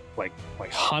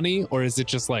honey, or is it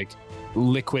just like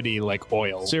liquidy, like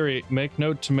oil? Siri, make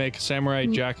note to make Samurai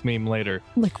Jack meme later.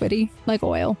 Liquidy, like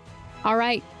oil. All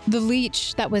right. The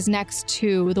leech that was next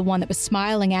to the one that was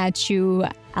smiling at you,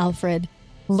 Alfred,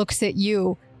 looks at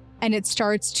you, and it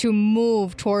starts to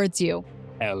move towards you.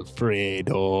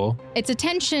 Alfredo. Its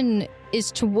attention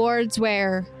is towards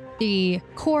where the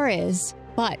core is,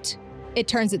 but it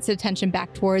turns its attention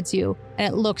back towards you,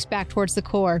 and it looks back towards the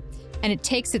core, and it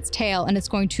takes its tail, and it's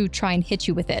going to try and hit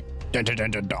you with it. Dun, dun,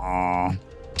 dun, dun, dun.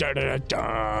 Dun, dun, dun,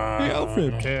 dun. Hey,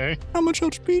 Alfred. Okay. How much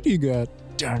HP do you got?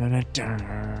 Dun, dun, dun,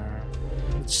 dun.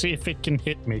 Let's see if it can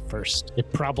hit me first.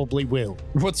 It probably will.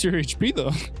 What's your HP,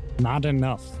 though? Not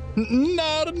enough.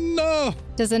 Not enough.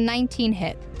 Does a 19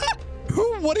 hit?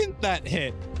 Who wouldn't that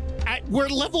hit? We're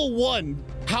level 1.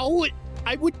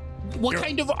 What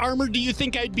kind of armor do you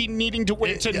think I'd be needing to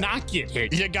wear to not get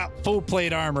hit? You got full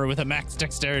plate armor with a max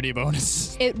dexterity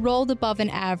bonus. It rolled above an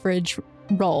average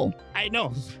roll. I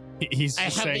know. He's I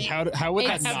just have saying, the- how would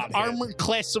I that have not armor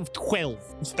class of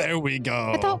 12. There we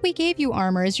go. I thought we gave you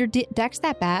armor. Is your dex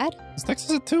that bad? His dex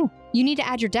is it too. You need to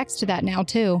add your dex to that now,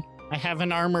 too. I have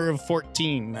an armor of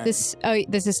 14. This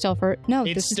is still for... No,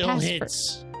 it this is still past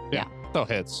hits. Still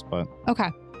hits, but Okay.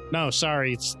 No,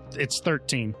 sorry, it's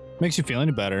 13. makes you feel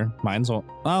any better.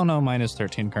 Oh no, mine is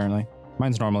 13 currently.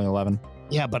 Mine's normally 11.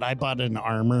 Yeah, but I bought an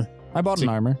armor. I bought an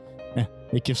armor.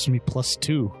 It gives me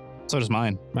 +2. So does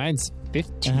mine. Mine's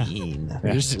 15.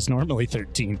 Yours is normally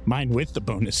 13. Mine with the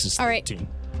bonus is 13. All right.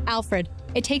 Alfred,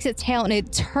 it takes its tail and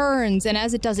it turns, and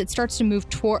as it does, it starts to move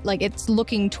toward, like it's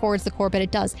looking towards the core, but it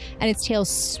does, and its tail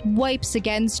swipes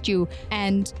against you,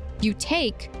 and you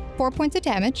take 4 points of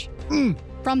damage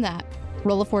from that.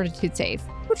 Roll a fortitude save.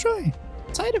 We'll try.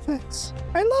 Side effects.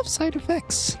 I love side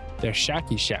effects. They're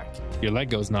shocky shack. Your leg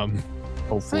goes numb.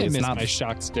 Hopefully I it's miss not. my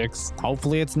shock sticks.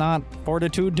 Hopefully it's not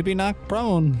fortitude to be knocked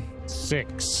prone.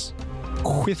 6.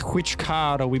 With which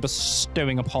card are we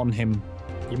bestowing upon him?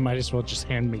 You might as well just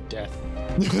hand me death.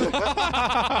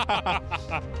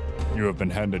 You have been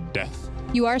handed death.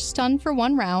 You are stunned for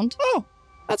 1 round. Oh,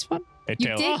 that's fun.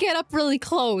 You did get up really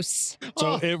close.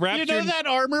 So it wrapped You know that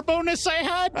armor bonus I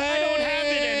had? I don't have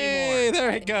it anymore.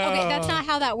 There we go. Okay, that's not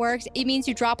how that works. It means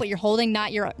you drop what you're holding,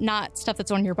 not stuff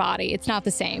that's on your body. It's not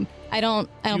the same. I don't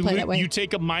play that way. You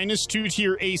take a -2 to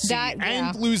your AC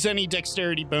and lose any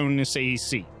dexterity bonus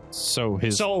AC. So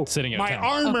his sitting at my 10.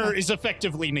 armor is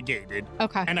effectively negated.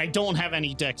 Okay. And I don't have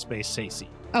any dex-based AC.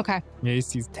 Okay. Yeah,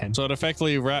 he's 10. So it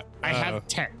effectively I have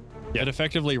 10. It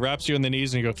effectively wraps you in the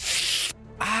knees and you go.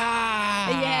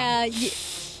 Yeah.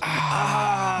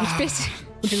 Which basically,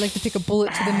 would you like to take a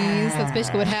bullet to the knees? That's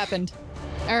basically what happened.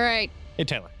 All right. Hey,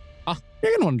 Taylor. You're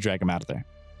going to want to drag him out of there.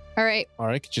 All right. Or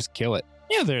I could just kill it.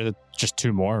 Yeah, there are just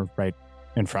 2 more right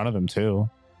in front of him, too.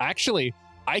 Actually,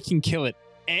 I can kill it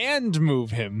and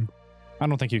move him. I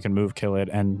don't think you can kill it,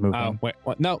 and move him. Wait,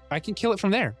 what? No, I can kill it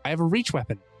from there. I have a reach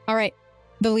weapon. All right.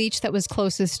 The leech that was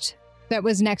closest, that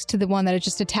was next to the one that had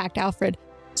just attacked Alfred,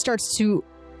 starts to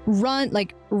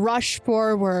rush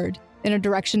forward in a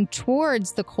direction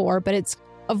towards the core, but it's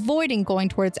avoiding going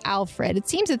towards Alfred. It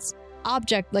seems its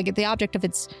object, the object of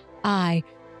its eye,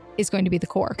 is going to be the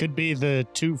core. Could be the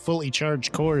 2 fully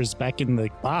charged cores back in the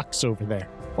box over there.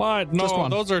 What? Just No, one.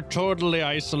 those are totally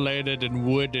isolated in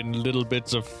wood and little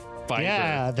bits of fiber.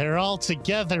 Yeah, they're all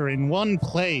together in one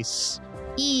place.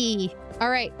 All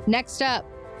right. Next up,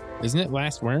 Isn't it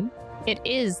last worm? it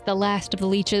is the last of the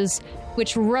leeches,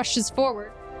 which rushes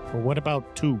forward. But what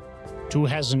about 2? 2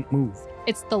 hasn't moved.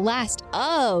 It's the last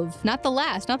of, not the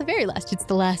very last. It's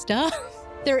the last of.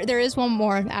 There is one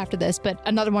more after this, but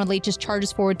another one of the leeches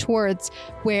charges forward towards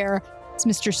where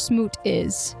Mr. Smoot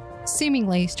is,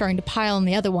 seemingly starting to pile on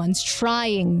the other ones,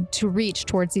 trying to reach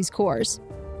towards these cores.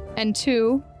 And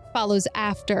 2 follows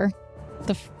after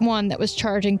the one that was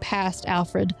charging past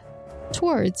Alfred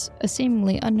towards a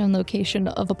seemingly unknown location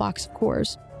of a box of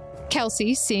cores.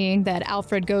 Kelsey, seeing that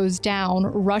Alfred goes down,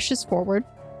 rushes forward,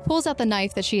 pulls out the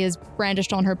knife that she has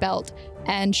brandished on her belt,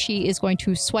 and she is going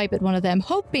to swipe at one of them,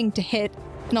 hoping to hit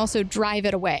and also drive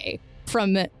it away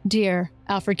from dear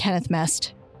Alfred Kenneth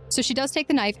Mest. So she does take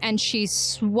the knife and she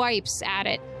swipes at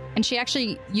it, and she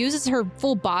actually uses her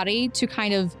full body to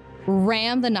kind of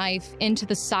ram the knife into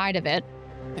the side of it,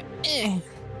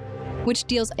 which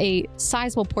deals a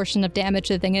sizable portion of damage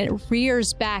to the thing, and it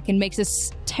rears back and makes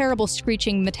this terrible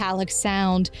screeching metallic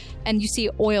sound, and you see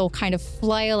oil kind of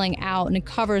flailing out, and it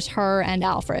covers her and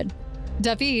Alfred.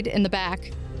 David in the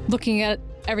back, looking at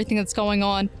everything that's going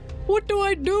on. What do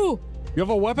I do? You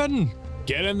have a weapon?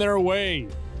 Get in their way.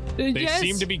 They yes.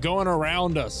 seem to be going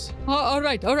around us. All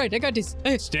right, I got this.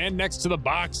 Stand next to the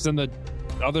box and the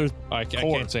other I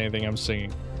can't say anything. I'm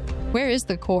singing. Where is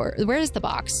the core? Where is the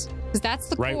box? Because that's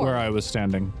the Right core. where I was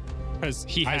standing. because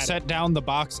I set down the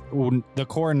box, the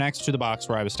core next to the box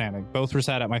where I was standing. Both were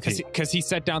sat at my feet. Because he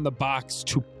set down the box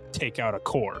to take out a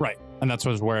core. Right. And that's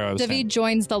where I was David standing.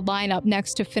 joins the lineup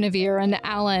next to Finavir and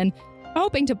Alan,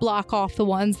 hoping to block off the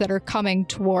ones that are coming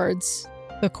towards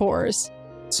the cores.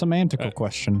 Semantical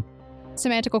question.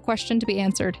 Semantical question to be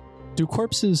answered. Do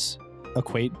corpses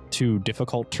equate to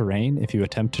difficult terrain if you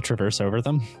attempt to traverse over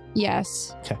them?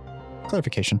 Yes.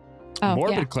 Clarification. Oh,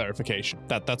 Morbid yeah. clarification.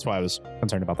 That's why I was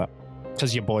concerned about that.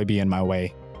 Because your boy be in my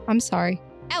way. I'm sorry.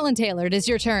 Alan Taylor, it is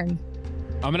your turn.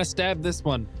 I'm gonna stab this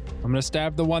one. I'm gonna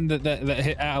stab the one that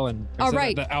hit Alan. All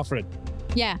right. Alfred.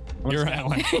 Yeah. You're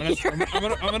Alan.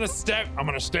 I'm gonna stab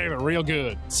it real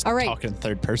good. All right. Talking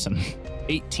third person.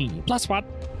 18. +1.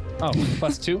 Oh,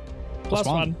 +2.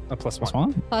 +1. A +1. Plus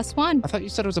one? +1. I thought you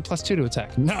said it was a +2 to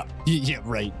attack. No. Yeah,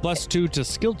 right. +2 to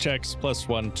skill checks,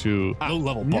 +1 to Low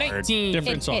level bard. 19.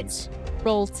 different It hits. songs.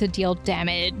 Roll to deal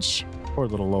damage. Poor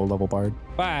little low level bard.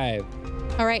 5.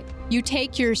 All right. You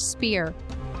take your spear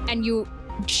and you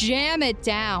jam it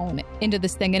down into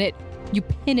this thing, and you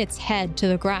pin its head to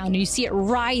the ground, and you see it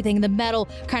writhing. The metal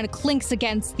kind of clinks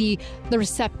against the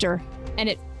receptor, and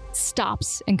it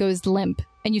stops and goes limp.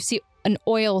 And you see an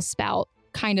oil spout,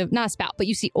 kind of, not a spout, but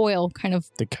you see oil kind of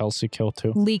Did Kelsey kill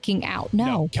too? leaking out.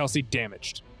 No, Kelsey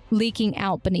damaged. leaking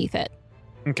out beneath it.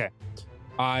 Okay.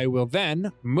 I will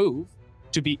then move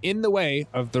to be in the way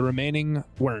of the remaining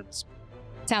worms.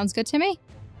 Sounds good to me.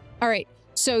 All right.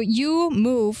 So you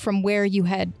move from where you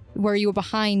were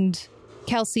behind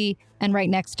Kelsey and right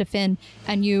next to Finn,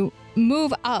 and you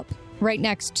move up right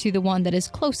next to the one that is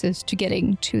closest to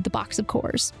getting to the box of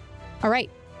cores. All right.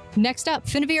 Next up,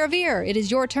 Finavir, it is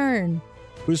your turn.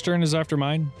 Whose turn is after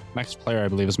mine? Next player, I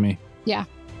believe, is me. Yeah.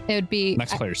 It would be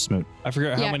Next player is Smoot. I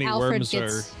forgot how many Alfred worms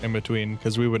gets- are in between,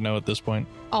 because we would know at this point.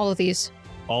 all of these.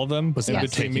 All of them? Was in it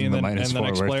between me taking and the the minus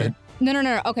next four worth player? it?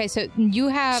 No. Okay, so you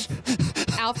have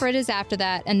Alfred is after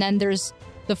that, and then there's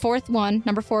the fourth one.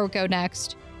 Number 4 would go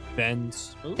next. Then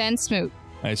Then Smoot.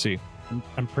 I see.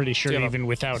 I'm pretty sure So you have even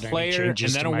without any player,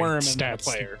 changes and then to a my worm, and then a stats,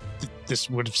 player. this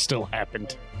would have still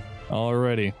happened.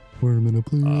 Alrighty.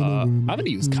 I'm going to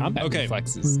use combat Okay.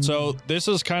 reflexes. So this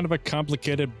is kind of a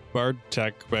complicated bard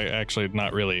tech, but actually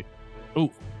not really.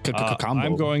 Combo.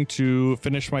 I'm going to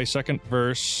finish my second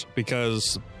verse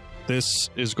because this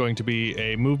is going to be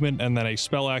a movement and then a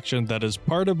spell action that is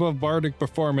part of a bardic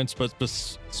performance, but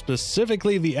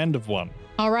specifically the end of one.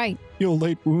 All right. Your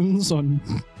late wounds on.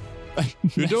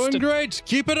 You're doing great.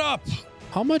 Keep it up.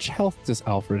 How much health does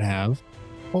Alfred have?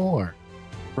 4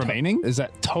 remaining. Is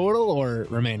that total or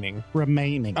remaining?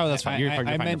 remaining. Oh, that's fine. You're fine.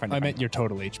 You're fine. You're fine. I meant your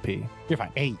total HP. You're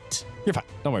fine. 8. You're fine.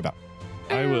 Don't worry about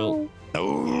it. I will.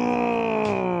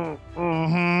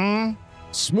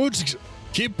 Smooch,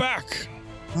 keep back.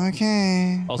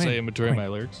 Okay. I'll say in between my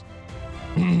lyrics.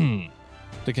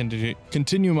 To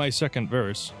continue my second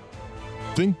verse.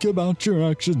 Think about your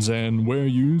actions and where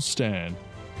you stand.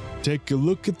 Take a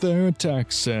look at their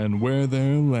attacks and where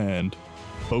they land.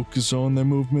 Focus on their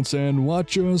movements and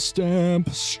watch your stamp.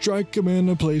 Strike them in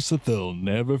a place that they'll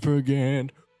never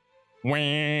forget. Wow.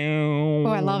 Oh,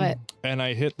 I love it. And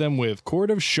I hit them with Cord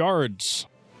of Shards.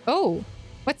 Oh,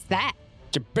 what's that?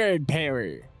 It's a bird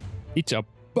power. It's a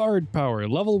Bard Power,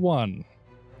 level 1.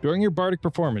 During your bardic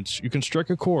performance, you can strike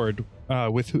a chord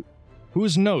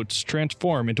whose notes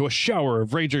transform into a shower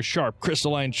of razor-sharp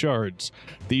crystalline shards.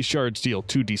 These shards deal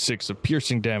 2d6 of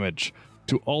piercing damage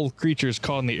to all creatures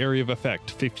caught in the area of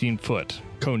effect, 15 foot,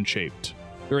 cone-shaped.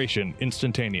 Duration,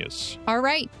 instantaneous. All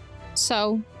right.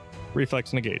 So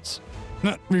Reflex negates.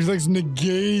 Not reflex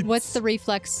negate. what's the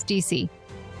reflex DC?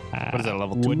 What is that,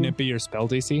 level 2? Wouldn't it be your spell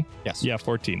DC? Yes. Yeah,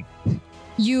 14.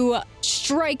 You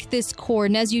strike this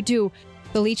cord, and as you do,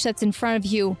 the leech that's in front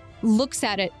of you looks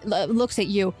at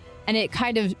you, and it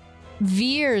kind of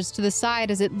veers to the side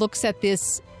as it looks at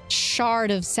this shard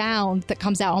of sound that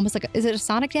comes out, almost like is it a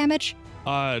sonic damage?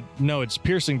 No, it's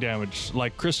piercing damage.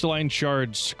 Like crystalline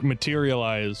shards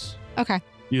materialize Okay.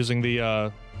 using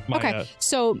the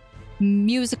So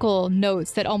musical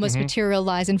notes that almost Mhm.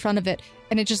 materialize in front of it,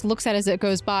 and it just looks at it as it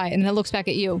goes by, and then it looks back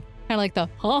at you, kind of like the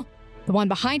huh. The one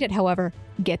behind it, however,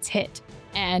 gets hit,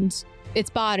 and its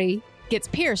body gets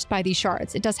pierced by these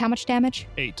shards. It does how much damage?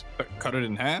 8. Cut it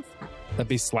in half. That'd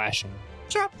be slashing.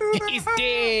 He's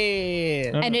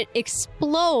dead. And it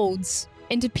explodes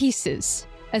into pieces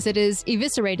as it is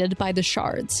eviscerated by the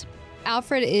shards.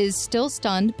 Alfred is still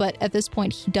stunned, but at this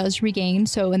point he does regain,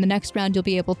 so in the next round you'll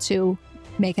be able to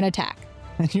make an attack.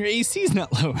 And your AC's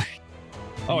not lowered.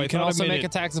 Oh, You I can thought also it made make it,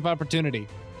 attacks of opportunity.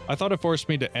 I thought it forced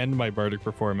me to end my bardic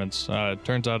performance.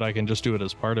 Turns out I can just do it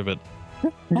as part of it.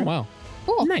 Oh, wow.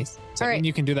 Cool. Nice. So All right. then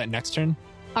you can do that next turn?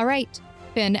 All right.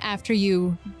 Finn, after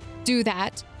you do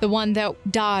that, the one that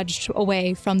dodged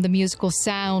away from the musical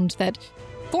sound that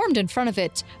formed in front of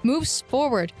it moves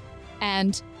forward,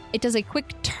 and it does a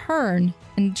quick turn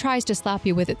and tries to slap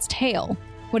you with its tail.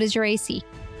 What is your AC?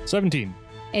 17.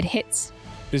 It hits.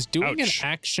 Does doing Ouch. an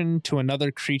action to another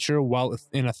creature while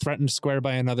in a threatened square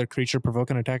by another creature provoke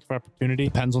an attack of opportunity?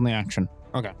 Depends on the action.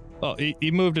 Well, he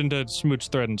moved into Smooch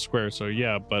threatened square, so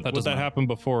yeah, but That would does that not. happen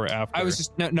before or after? I was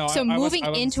just no. So moving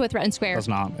into a threatened square Does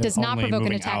not. does It's not only provoke an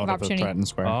moving attack out of opportunity. the threatened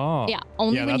square. Oh. Yeah,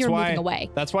 only Yeah, when that's you're why- moving away.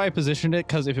 That's why I positioned it,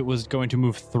 because if it was going to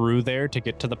move through there to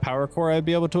get to the power core, I'd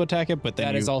be able to attack it. But then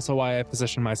That is also why I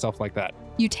positioned myself like that.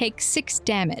 You take 6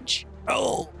 damage.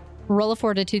 Oh. Roll a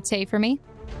fortitude save for me.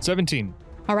 17.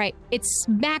 All right. It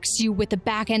smacks you with the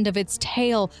back end of its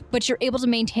tail, but you're able to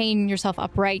maintain yourself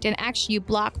upright, and actually you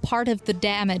block part of the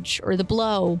damage or the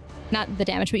blow. Not the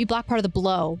damage, but you block part of the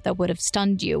blow that would have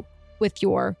stunned you with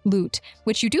your loot,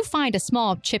 which you do find a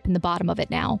small chip in the bottom of it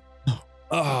now.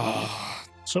 Oh.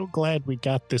 So glad we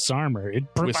got this armor.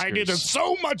 It provided Whiskers. us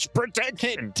so much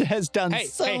protection. it has done Hey,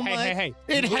 so much. hey.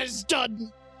 It has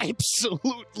done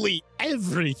absolutely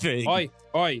everything.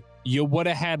 Oi. You would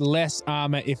have had less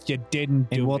armor if you didn't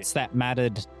do And what's that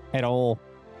mattered at all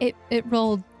It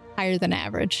rolled higher than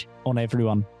average. on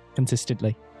everyone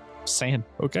consistently? Saying,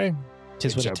 Okay.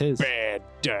 tis what It's it a is. bad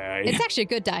die. It's actually a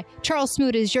good die. Charles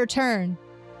Smoot, is your turn.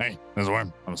 Hey, there's a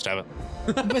worm. I'm gonna stab it.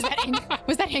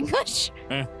 Was that English?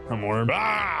 I'm a worm.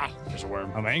 Ah! There's a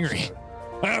worm. I'm angry. Hey,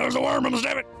 there's a worm. I'm gonna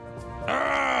stab it.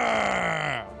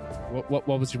 Ah! What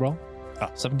was your roll?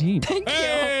 17. Thank you.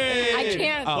 I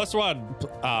can't. Plus one.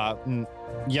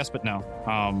 Yes, but no.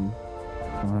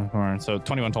 So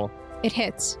 21 total. It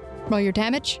hits. Roll your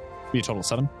damage. Be a total of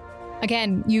 7.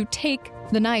 Again, you take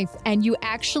the knife and you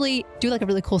actually do like a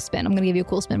really cool spin. I'm going to give you a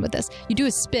cool spin with this. You do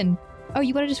a spin. Oh,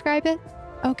 you want to describe it?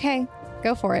 Okay,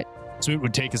 go for it. Smoot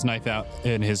would take his knife out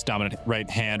in his dominant right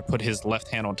hand, put his left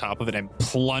hand on top of it, and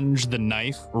plunge the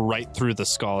knife right through the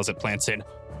skull as it plants in.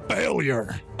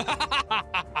 Failure.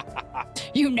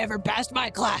 You never passed my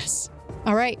class.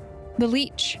 All right. The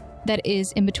leech that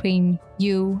is in between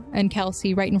you and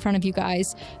Kelsey, right in front of you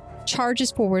guys,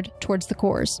 charges forward towards the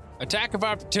cores. Attack of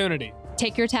opportunity.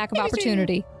 Take your attack of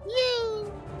opportunity.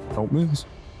 Don't move.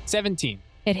 17.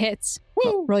 It hits.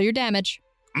 Roll your damage.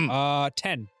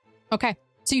 10. Okay.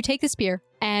 So you take the spear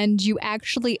and you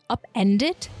actually upend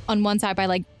it on one side by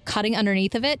like cutting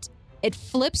underneath of it. It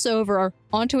flips over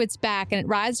onto its back and it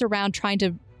writhes around trying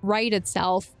to right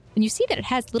itself. And you see that it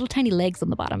has little tiny legs on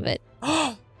the bottom of it.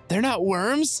 They're not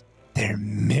worms? They're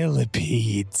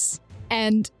millipedes.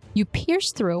 And you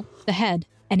pierce through the head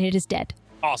and it is dead.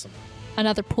 Awesome.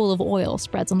 Another pool of oil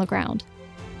spreads on the ground.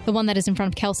 The one that is in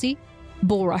front of Kelsey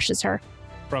bull rushes her.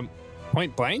 From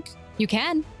point blank? You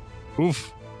can.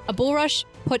 Oof. A bull rush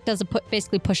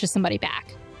basically pushes somebody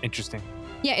back. Interesting.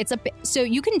 Yeah, so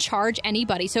you can charge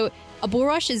anybody. So a bull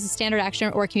rush is a standard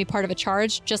action or it can be part of a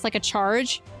charge. Just like a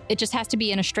charge, it just has to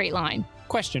be in a straight line.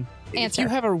 Question. Answer. If you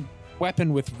have a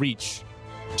weapon with reach,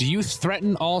 do you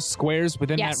threaten all squares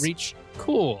within Yes. that reach?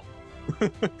 Cool.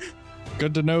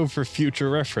 Good to know for future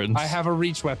reference. I have a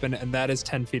reach weapon, and that is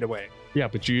 10 feet away. Yeah,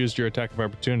 but you used your attack of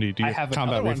opportunity. Do you I have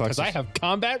combat another one because reflexes? I have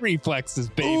combat reflexes,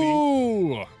 baby.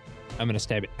 Ooh. I'm going to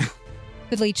stab it.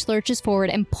 The leech lurches forward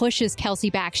and pushes Kelsey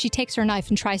back. She takes her knife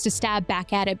and tries to stab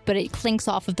back at it, but it clinks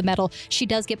off of the metal. She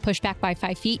does get pushed back by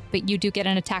 5 feet, but you do get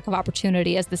an attack of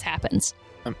opportunity as this happens.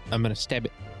 I'm going to stab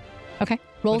it. Okay,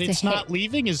 roll But to it's hit. not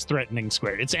leaving his threatening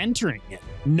square. It's entering it.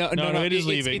 No, it is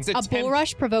leaving. It's A bull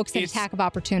rush provokes an it's- attack of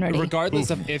opportunity. regardless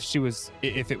of if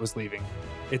it was leaving.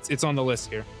 It's on the list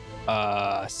here.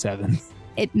 7.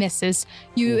 It misses.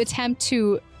 You attempt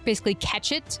to basically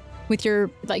catch it with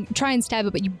your, try and stab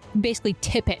it, but you basically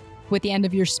tip it with the end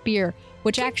of your spear,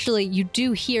 which actually you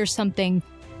do hear something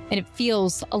and it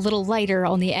feels a little lighter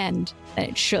on the end than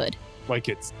it should. Like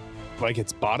it's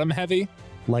bottom heavy.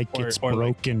 Like Or- it's or like-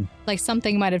 broken. Like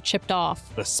something might have chipped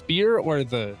off The spear or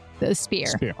the the spear.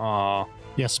 Aw.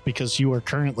 Yes, because you are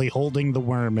currently holding the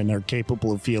worm and are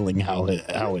capable of feeling how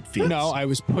it feels. No, I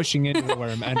was pushing into the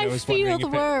worm, and I was feel wondering the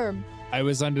if worm. I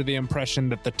was under the impression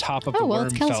that the top of the Oh, well, worm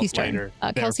it's Kelsey's felt turn.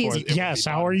 lighter. Kelsey's- Yes,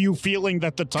 how are you feeling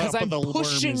that the top Because of I'm the worm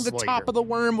pushing is the lighter? top of the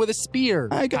worm with a spear.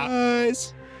 Hi,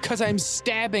 guys. Because I'm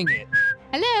stabbing it.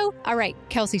 Hello. All right,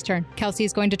 Kelsey's turn. Kelsey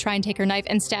is going to try and take her knife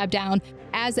and stab down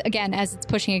as it's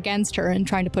pushing against her and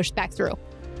trying to push back through.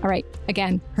 All right,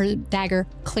 again, her dagger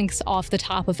clinks off the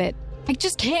top of it. I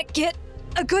just can't get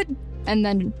a good... And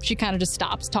then she kind of just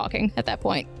stops talking at that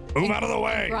point. Move out of the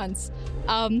way. Runs.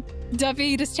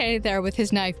 David is standing there with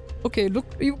his knife. Okay, look,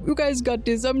 you guys got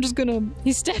this. I'm just gonna...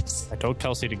 He steps. I told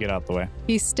Kelsey to get out the way.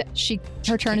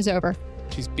 Her turn is over.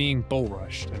 She's being bull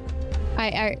rushed.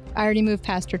 I already moved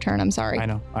past her turn. I'm sorry. I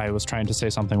know. I was trying to say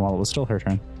something while it was still her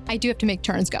turn. I do have to make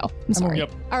turns go. I'm sorry.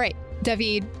 Yep. All right,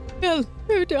 David. Well,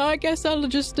 I guess I'll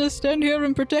just stand here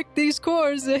and protect these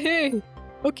cores. Hey.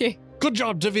 Okay. Good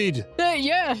job, David.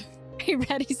 Yeah. He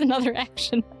readies another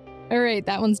action. All right,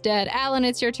 that one's dead. Alan,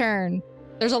 it's your turn.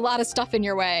 There's a lot of stuff in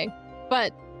your way,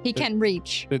 but he can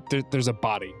reach. There's a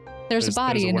body. There's a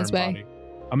body in worm his way. body.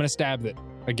 I'm going to stab it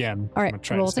again. All I'm right, gonna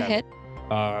try roll to stab hit.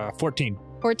 it. 14.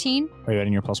 14. Are you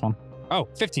adding your +1? Oh,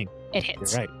 15. It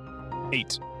hits. You're right.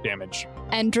 8 damage.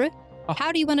 Andrew, Oh.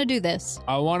 how do you want to do this?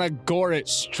 I want to gore it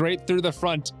straight through the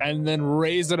front and then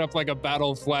raise it up like a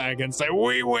battle flag and say,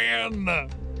 "We win!"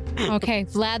 Okay,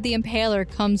 Vlad the Impaler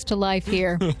comes to life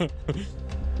here.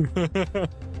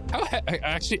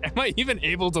 Actually, am I even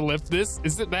able to lift this?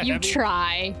 Is it that You heavy?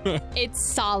 try. It's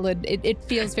solid. It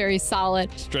feels very solid.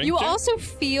 Strength You check?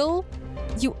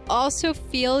 also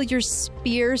feel your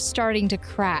spear starting to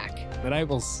crack. Then I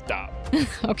will stop.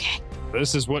 Okay.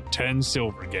 This is what 10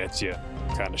 silver gets you.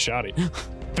 Kind of shoddy.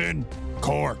 Fin,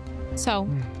 core. So,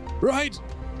 Right.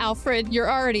 Alfred, you're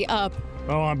already up.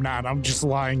 Oh, I'm not. I'm just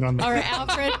lying on the... All right,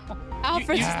 Alfred.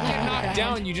 Alfred's You just got laying knocked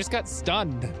down. down. You just got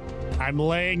stunned. I'm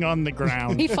laying on the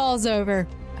ground. He falls over.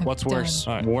 I'm What's done. worse,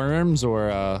 All right. worms or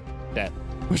death?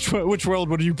 Which world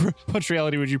would you? Which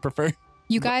reality would you prefer?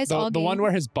 You guys the, all the gain, one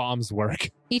where his bombs work.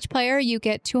 each player, you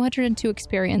get 202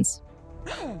 experience.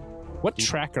 What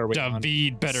track are we on?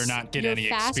 David better not get You're any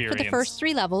fast experience. for the first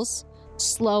 3 levels,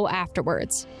 slow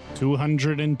afterwards.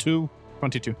 202.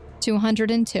 22.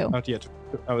 202. Not yet.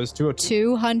 I was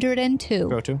 202. 202.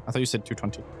 202? I thought you said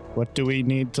 220. What do we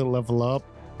need to level up?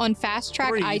 On fast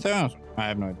track, I 3,000. I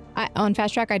have no idea. on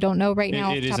fast track, I don't know right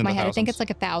now off It the is top of in my the head. I think thousands. it's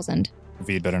like 1,000.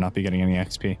 David better not be getting any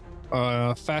XP.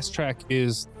 Fast track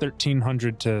is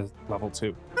 1,300 to level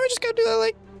 2. We just gotta do that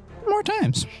like more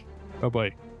times. Oh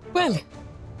boy. Well,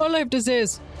 all I have to say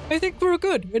is, I think we're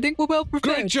good. I think we're well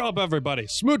prepared. Great job, everybody.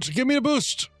 Smoot, give me a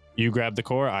boost. You grab the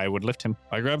core, I would lift him.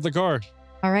 I grabbed the car.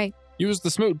 All right. Use the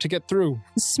smoot to get through.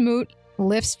 Smoot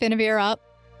lifts Finavir up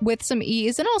with some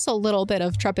ease and also a little bit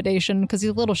of trepidation because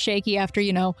he's a little shaky after,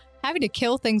 having to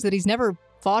kill things that he's never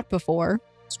fought before.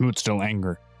 Smoot's still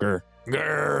anger. Grr.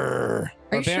 Grr.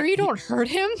 Are you sure you don't hurt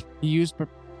him? He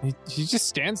just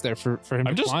stands there for him I'm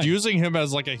to just climb. using him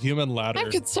as like a human ladder. I'm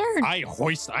concerned. I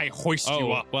hoist you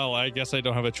Oh, up. well, I guess I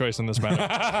don't have a choice in this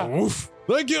matter. Oof.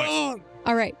 Thank you.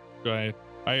 All right.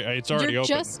 It's already you're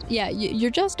open.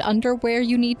 You're just under where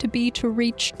you need to be to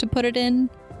reach to put it in.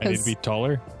 I need to be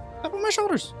taller. Up on my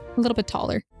shoulders. A little bit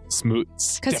taller. Smoot.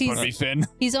 Step he's- on me, Finn.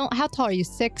 How tall are you?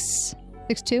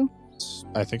 6'2"?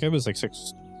 I think I was like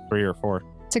 6'3" or 4".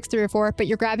 6'3" or 4", but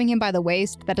you're grabbing him by the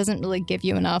waist. That doesn't really give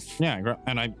you enough. Yeah,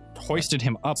 and I hoisted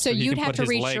him up So he you'd could have put to his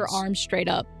reach legs. your arms straight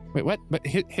up. Wait, what? But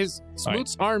his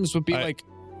Smoot's arms would be I- like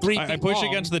 3 feet I push long.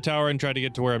 against the tower and try to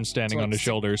get to where I'm standing So on his it's-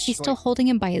 shoulders. He's still holding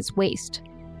him by his waist.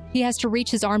 He has to reach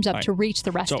his arms up Right. to reach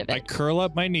the rest So of I it. curl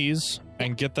up my knees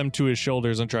and get them to his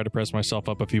shoulders and try to press myself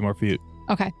up a few more feet.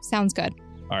 Okay, sounds good.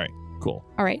 All right, cool.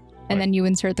 All right. And Right. then you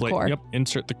insert the core. Yep,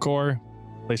 insert the core,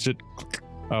 place it,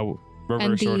 And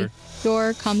reverse the order.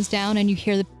 door comes down and you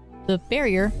hear the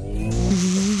barrier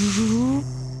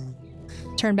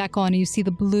turn back on and you see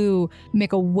the blue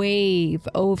make a wave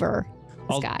over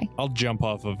the sky. I'll jump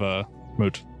off of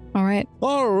Moot. All right.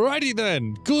 Alrighty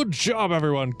then. Good job,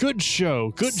 everyone. Good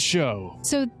show. Good show.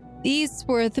 So these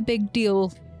were the big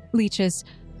deal leeches.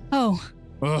 Oh,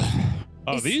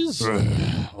 Oh, Is- these?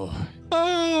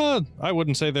 I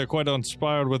wouldn't say they're quite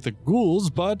inspired with the ghouls,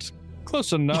 but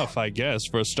close enough, I guess,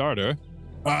 for a starter.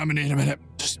 I'm gonna need a minute.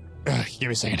 Just give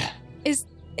me a second. is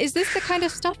this the kind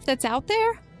of stuff that's out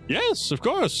there? Yes, of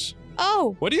course.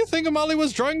 Oh, What do you think Amali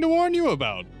was trying to warn you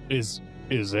about? Is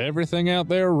everything out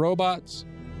there robots?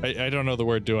 I don't know the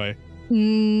word, do I?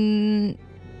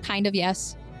 kind of,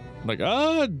 yes. Like,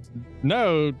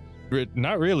 no,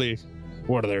 not really.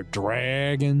 What are there,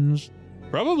 dragons?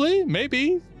 Probably,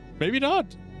 maybe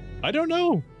not. I don't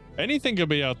know. Anything could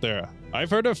be out there. I've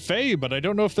heard of Fae, but I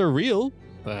don't know if they're real.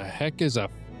 The heck is a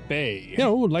fae? You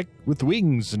know, like with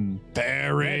wings and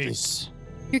Fairies.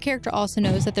 Your character also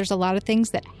knows that there's a lot of things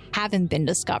that haven't been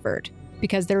discovered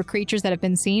because there are creatures that have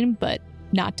been seen but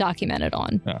not documented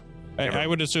on. I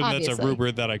would assume that's a Obviously.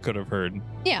 rumor that I could have heard.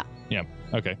 Yeah. Yeah.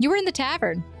 Okay. You were in the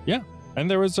tavern. And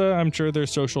there was, I'm sure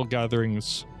there's social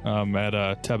gatherings at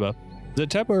Teba. Is it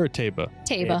Teba or Teba?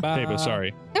 Taba. Teba,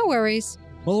 sorry. No worries.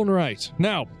 All right.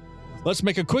 Now, let's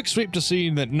make a quick sweep to see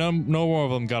that no more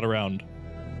of them got around.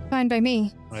 Fine by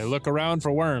me. I look around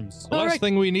for worms. The last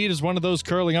thing we need is one of those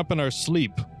curling up in our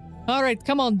sleep. All right,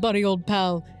 come on, buddy, old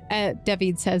pal.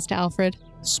 David says to Alfred.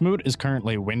 Smoot is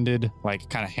currently winded, like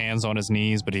kind of hands on his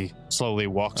knees, but he slowly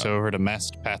walks over to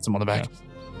Mest, pats him on the back.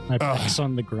 My back's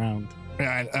on the ground.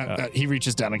 He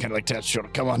reaches down and kind of like taps his shoulder.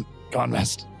 Come on,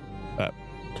 Mest.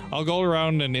 I'll go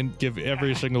around and give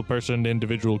every single person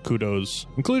individual kudos,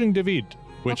 including David,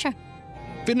 which Okay.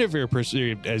 Finavir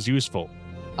perceived as useful.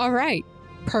 All right.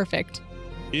 Perfect.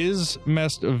 Is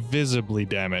Mest visibly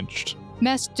damaged?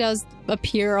 Mess does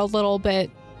appear a little bit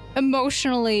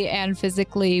emotionally and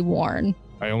physically worn.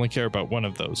 I only care about one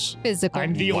of those. Physical.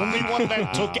 I'm the only one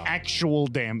that took actual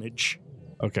damage.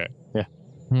 Okay.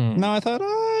 No, I thought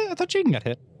Jaden got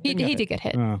hit. He did get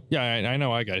hit. Yeah, I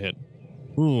know I got hit.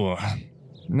 Ooh,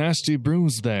 nasty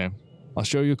bruise there. I'll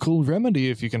show you a cool remedy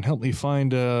if you can help me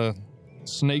find a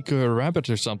snake or a rabbit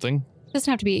or something.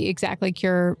 Doesn't have to be exactly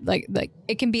cure. Like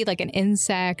it can be like an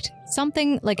insect,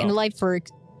 something like a life for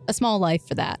a small life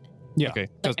for that. Yeah. Okay.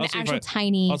 Like an I'll see if actual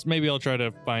tiny. maybe I'll try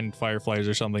to find fireflies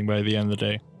or something by the end of the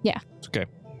day. Yeah. It's okay.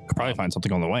 Could probably find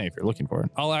something on the way if you're looking for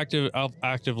it. I'll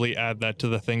actively add that to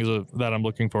the things that I'm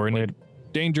looking for. And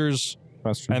dangers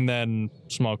Question. and then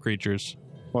small creatures.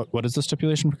 What is the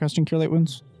stipulation for casting Cure Light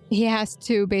Wounds? He has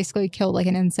to basically kill like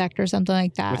an insect or something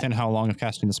like that. Within how long of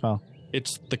casting the spell?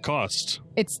 It's the cost.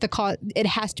 It's the cost. It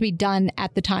has to be done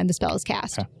at the time the spell is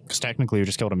cast. Okay. Because technically you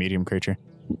just killed a medium creature.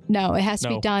 No, it has to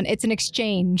be No. done. It's an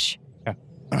exchange.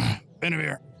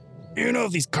 Benavir, you know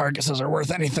if these carcasses are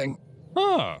worth anything?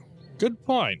 Huh. Good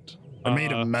point. They're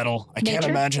made of metal. I can't nature?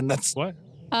 imagine that's... What?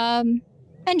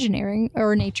 Engineering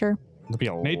or nature. It'll be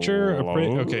a Nature?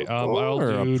 Okay, I'll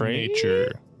do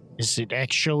nature. Is it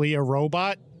actually a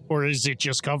robot, or is it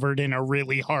just covered in a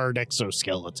really hard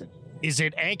exoskeleton? Is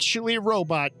it actually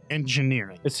robot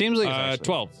engineering? It seems like it's actually-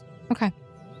 12. Okay.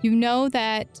 You know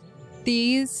that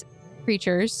these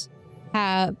creatures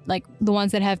have, like, the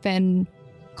ones that have been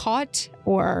caught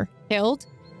or killed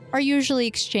are usually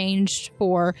exchanged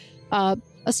for a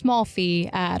small fee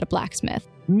at a blacksmith.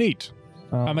 Neat.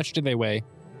 How much do they weigh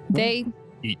They're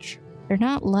each?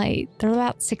 not light. They're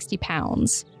about 60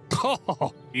 pounds.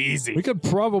 Oh, easy. We could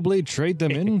probably trade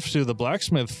them into the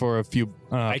blacksmith for a few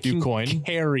I can coin.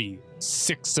 carry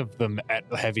 6 of them at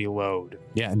heavy load.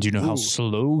 Yeah, and do you know how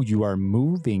slow you are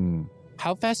moving?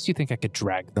 How fast do you think I could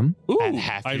drag them? At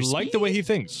half I your like speed? the way he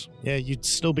thinks. Yeah, you'd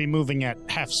still be moving at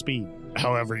half speed,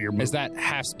 however you're moving. Is that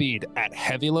half speed at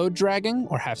heavy load dragging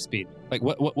or half speed? Like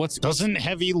what's Doesn't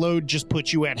heavy load just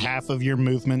put you at half of your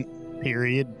movement,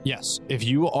 period? Yes, if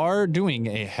you are doing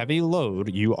a heavy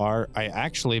load, you are, I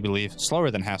actually believe,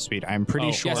 slower than half speed. I'm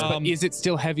pretty sure. Yes, but is it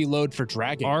still heavy load for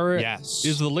dragging? Yes.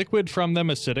 Is the liquid from them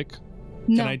acidic?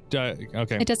 No,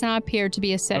 Okay. it does not appear to be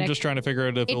acidic. I'm just trying to figure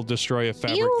out if it'll destroy a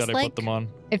fabric feels that I like- put them on.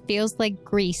 It feels like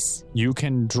grease. You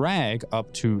can drag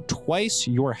up to twice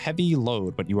your heavy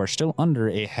load, but you are still under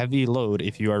a heavy load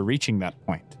if you are reaching that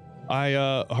point.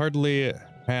 I hardly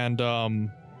hand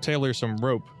Taylor some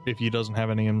rope if he doesn't have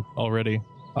any already.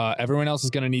 Everyone else is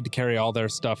going to need to carry all their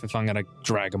stuff if I'm going to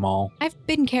drag them all. I've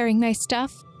been carrying my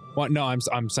stuff. Well, no,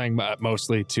 I'm saying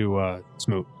mostly to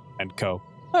Smoot and Co.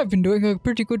 I've been doing a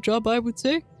pretty good job, I would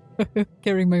say.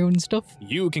 Carrying my own stuff.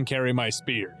 You can carry my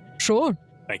spear. Sure.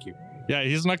 Thank you. Yeah,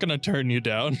 he's not going to turn you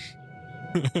down.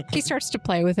 He starts to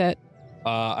play with it.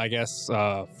 I guess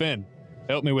Finn,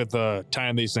 help me with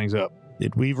tying these things up.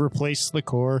 Did we replace the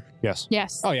core? Yes.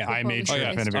 Yes. Oh, yeah, I made Totally sure yeah.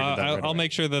 replaced. Finn did that right I'll away.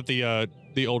 make sure that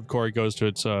the old core goes to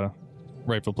its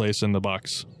rightful place in the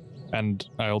box, and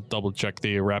I'll double check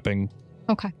the wrapping.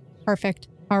 Okay. Perfect.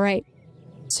 All right.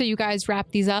 So you guys wrap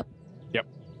these up.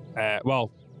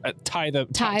 Tie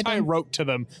them. rope to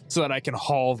them so that I can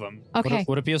haul them. Okay.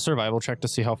 Would it be a survival check to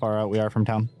see how far out we are from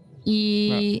town?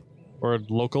 Or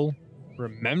local.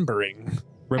 Remembering.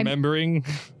 Remembering.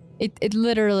 It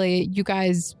literally, you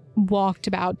guys walked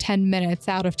about 10 minutes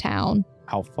out of town.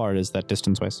 How far is that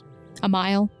distance-wise? A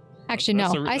mile? Actually,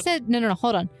 That's no. a- I said, no,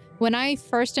 hold on. When I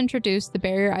first introduced the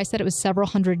barrier, I said it was several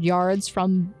hundred yards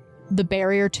from the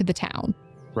barrier to the town.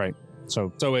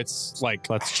 So it's like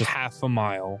Let's just- half a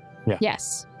mile.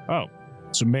 Yes. Oh,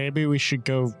 So maybe we should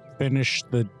go finish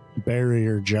the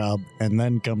barrier job and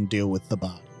then come deal with the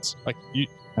bodies. like you.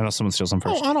 Unless someone steals them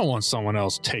first. Oh, I don't want someone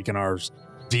else taking ours.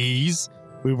 These?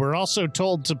 We were also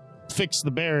told to fix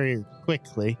the barrier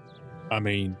quickly. I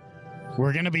mean,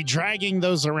 We're going to be dragging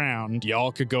those around.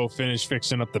 y'all could go finish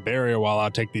fixing up the barrier while I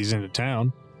take these into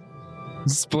town.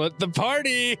 Split the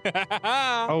party!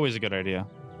 Always a good idea.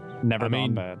 Never I gone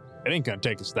mean- bad. It ain't gonna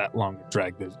take us that long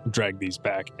to drag these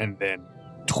back, and then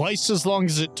Twice as long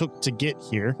as it took to get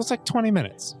here. it's like 20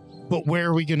 minutes. But where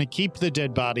are we going to keep the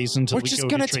dead bodies until We're we just go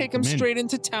gonna to trade take them in? straight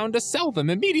into town to sell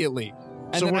them immediately.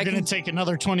 And So then we're I going can- to take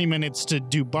another 20 minutes to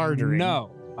do bartering.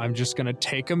 No, I'm just gonna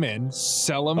take them in,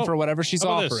 sell them Oh, for whatever she's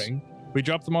how about this? offering. We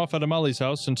dropped them off at Amali's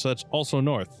house since that's also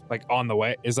north. Like on the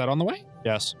way. Is that on the way?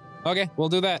 Yes. Okay, we'll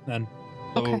do that then.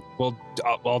 So Okay.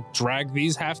 I'll drag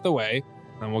these half the way,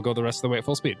 and we'll go the rest of the way at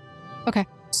full speed.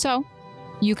 So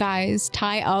you guys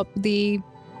tie up the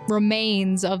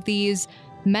remains of these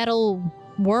metal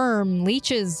worm,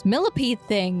 leeches, millipede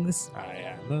things. I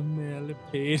am a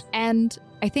millipede. And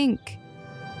I think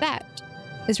that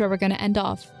is where we're going to end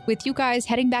off with you guys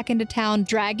heading back into town,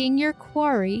 dragging your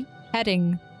quarry,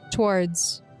 heading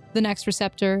towards the next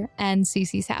receptor and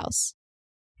Cece's house.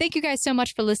 Thank you guys so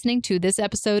much for listening to this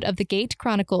episode of the Gate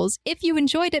Chronicles. If you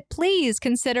enjoyed it, please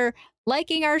consider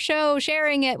liking our show,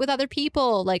 sharing it with other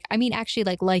people.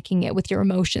 Actually liking it with your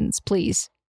emotions, please.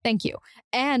 Thank you.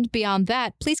 And beyond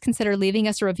that, please consider leaving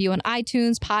us a review on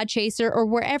iTunes, Podchaser, or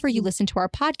wherever you listen to our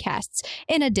podcasts.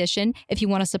 In addition, if you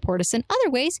want to support us in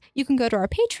other ways, you can go to our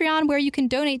Patreon where you can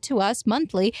donate to us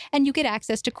monthly and you get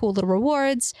access to cool little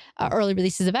rewards, early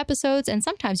releases of episodes, and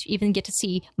sometimes you even get to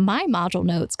see my module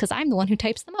notes because I'm the one who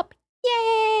types them up.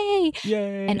 Yay!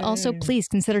 Yay! And also, please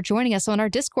consider joining us on our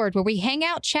Discord where we hang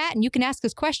out, chat, and you can ask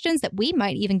us questions that we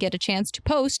might even get a chance to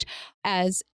post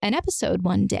as an episode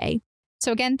one day.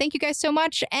 So again, thank you guys so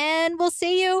much, and we'll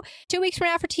see you 2 weeks from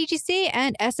now for TGC,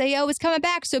 and SAO is coming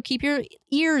back, so keep your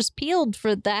ears peeled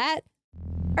for that.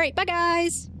 All right, bye,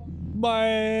 guys.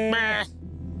 Bye.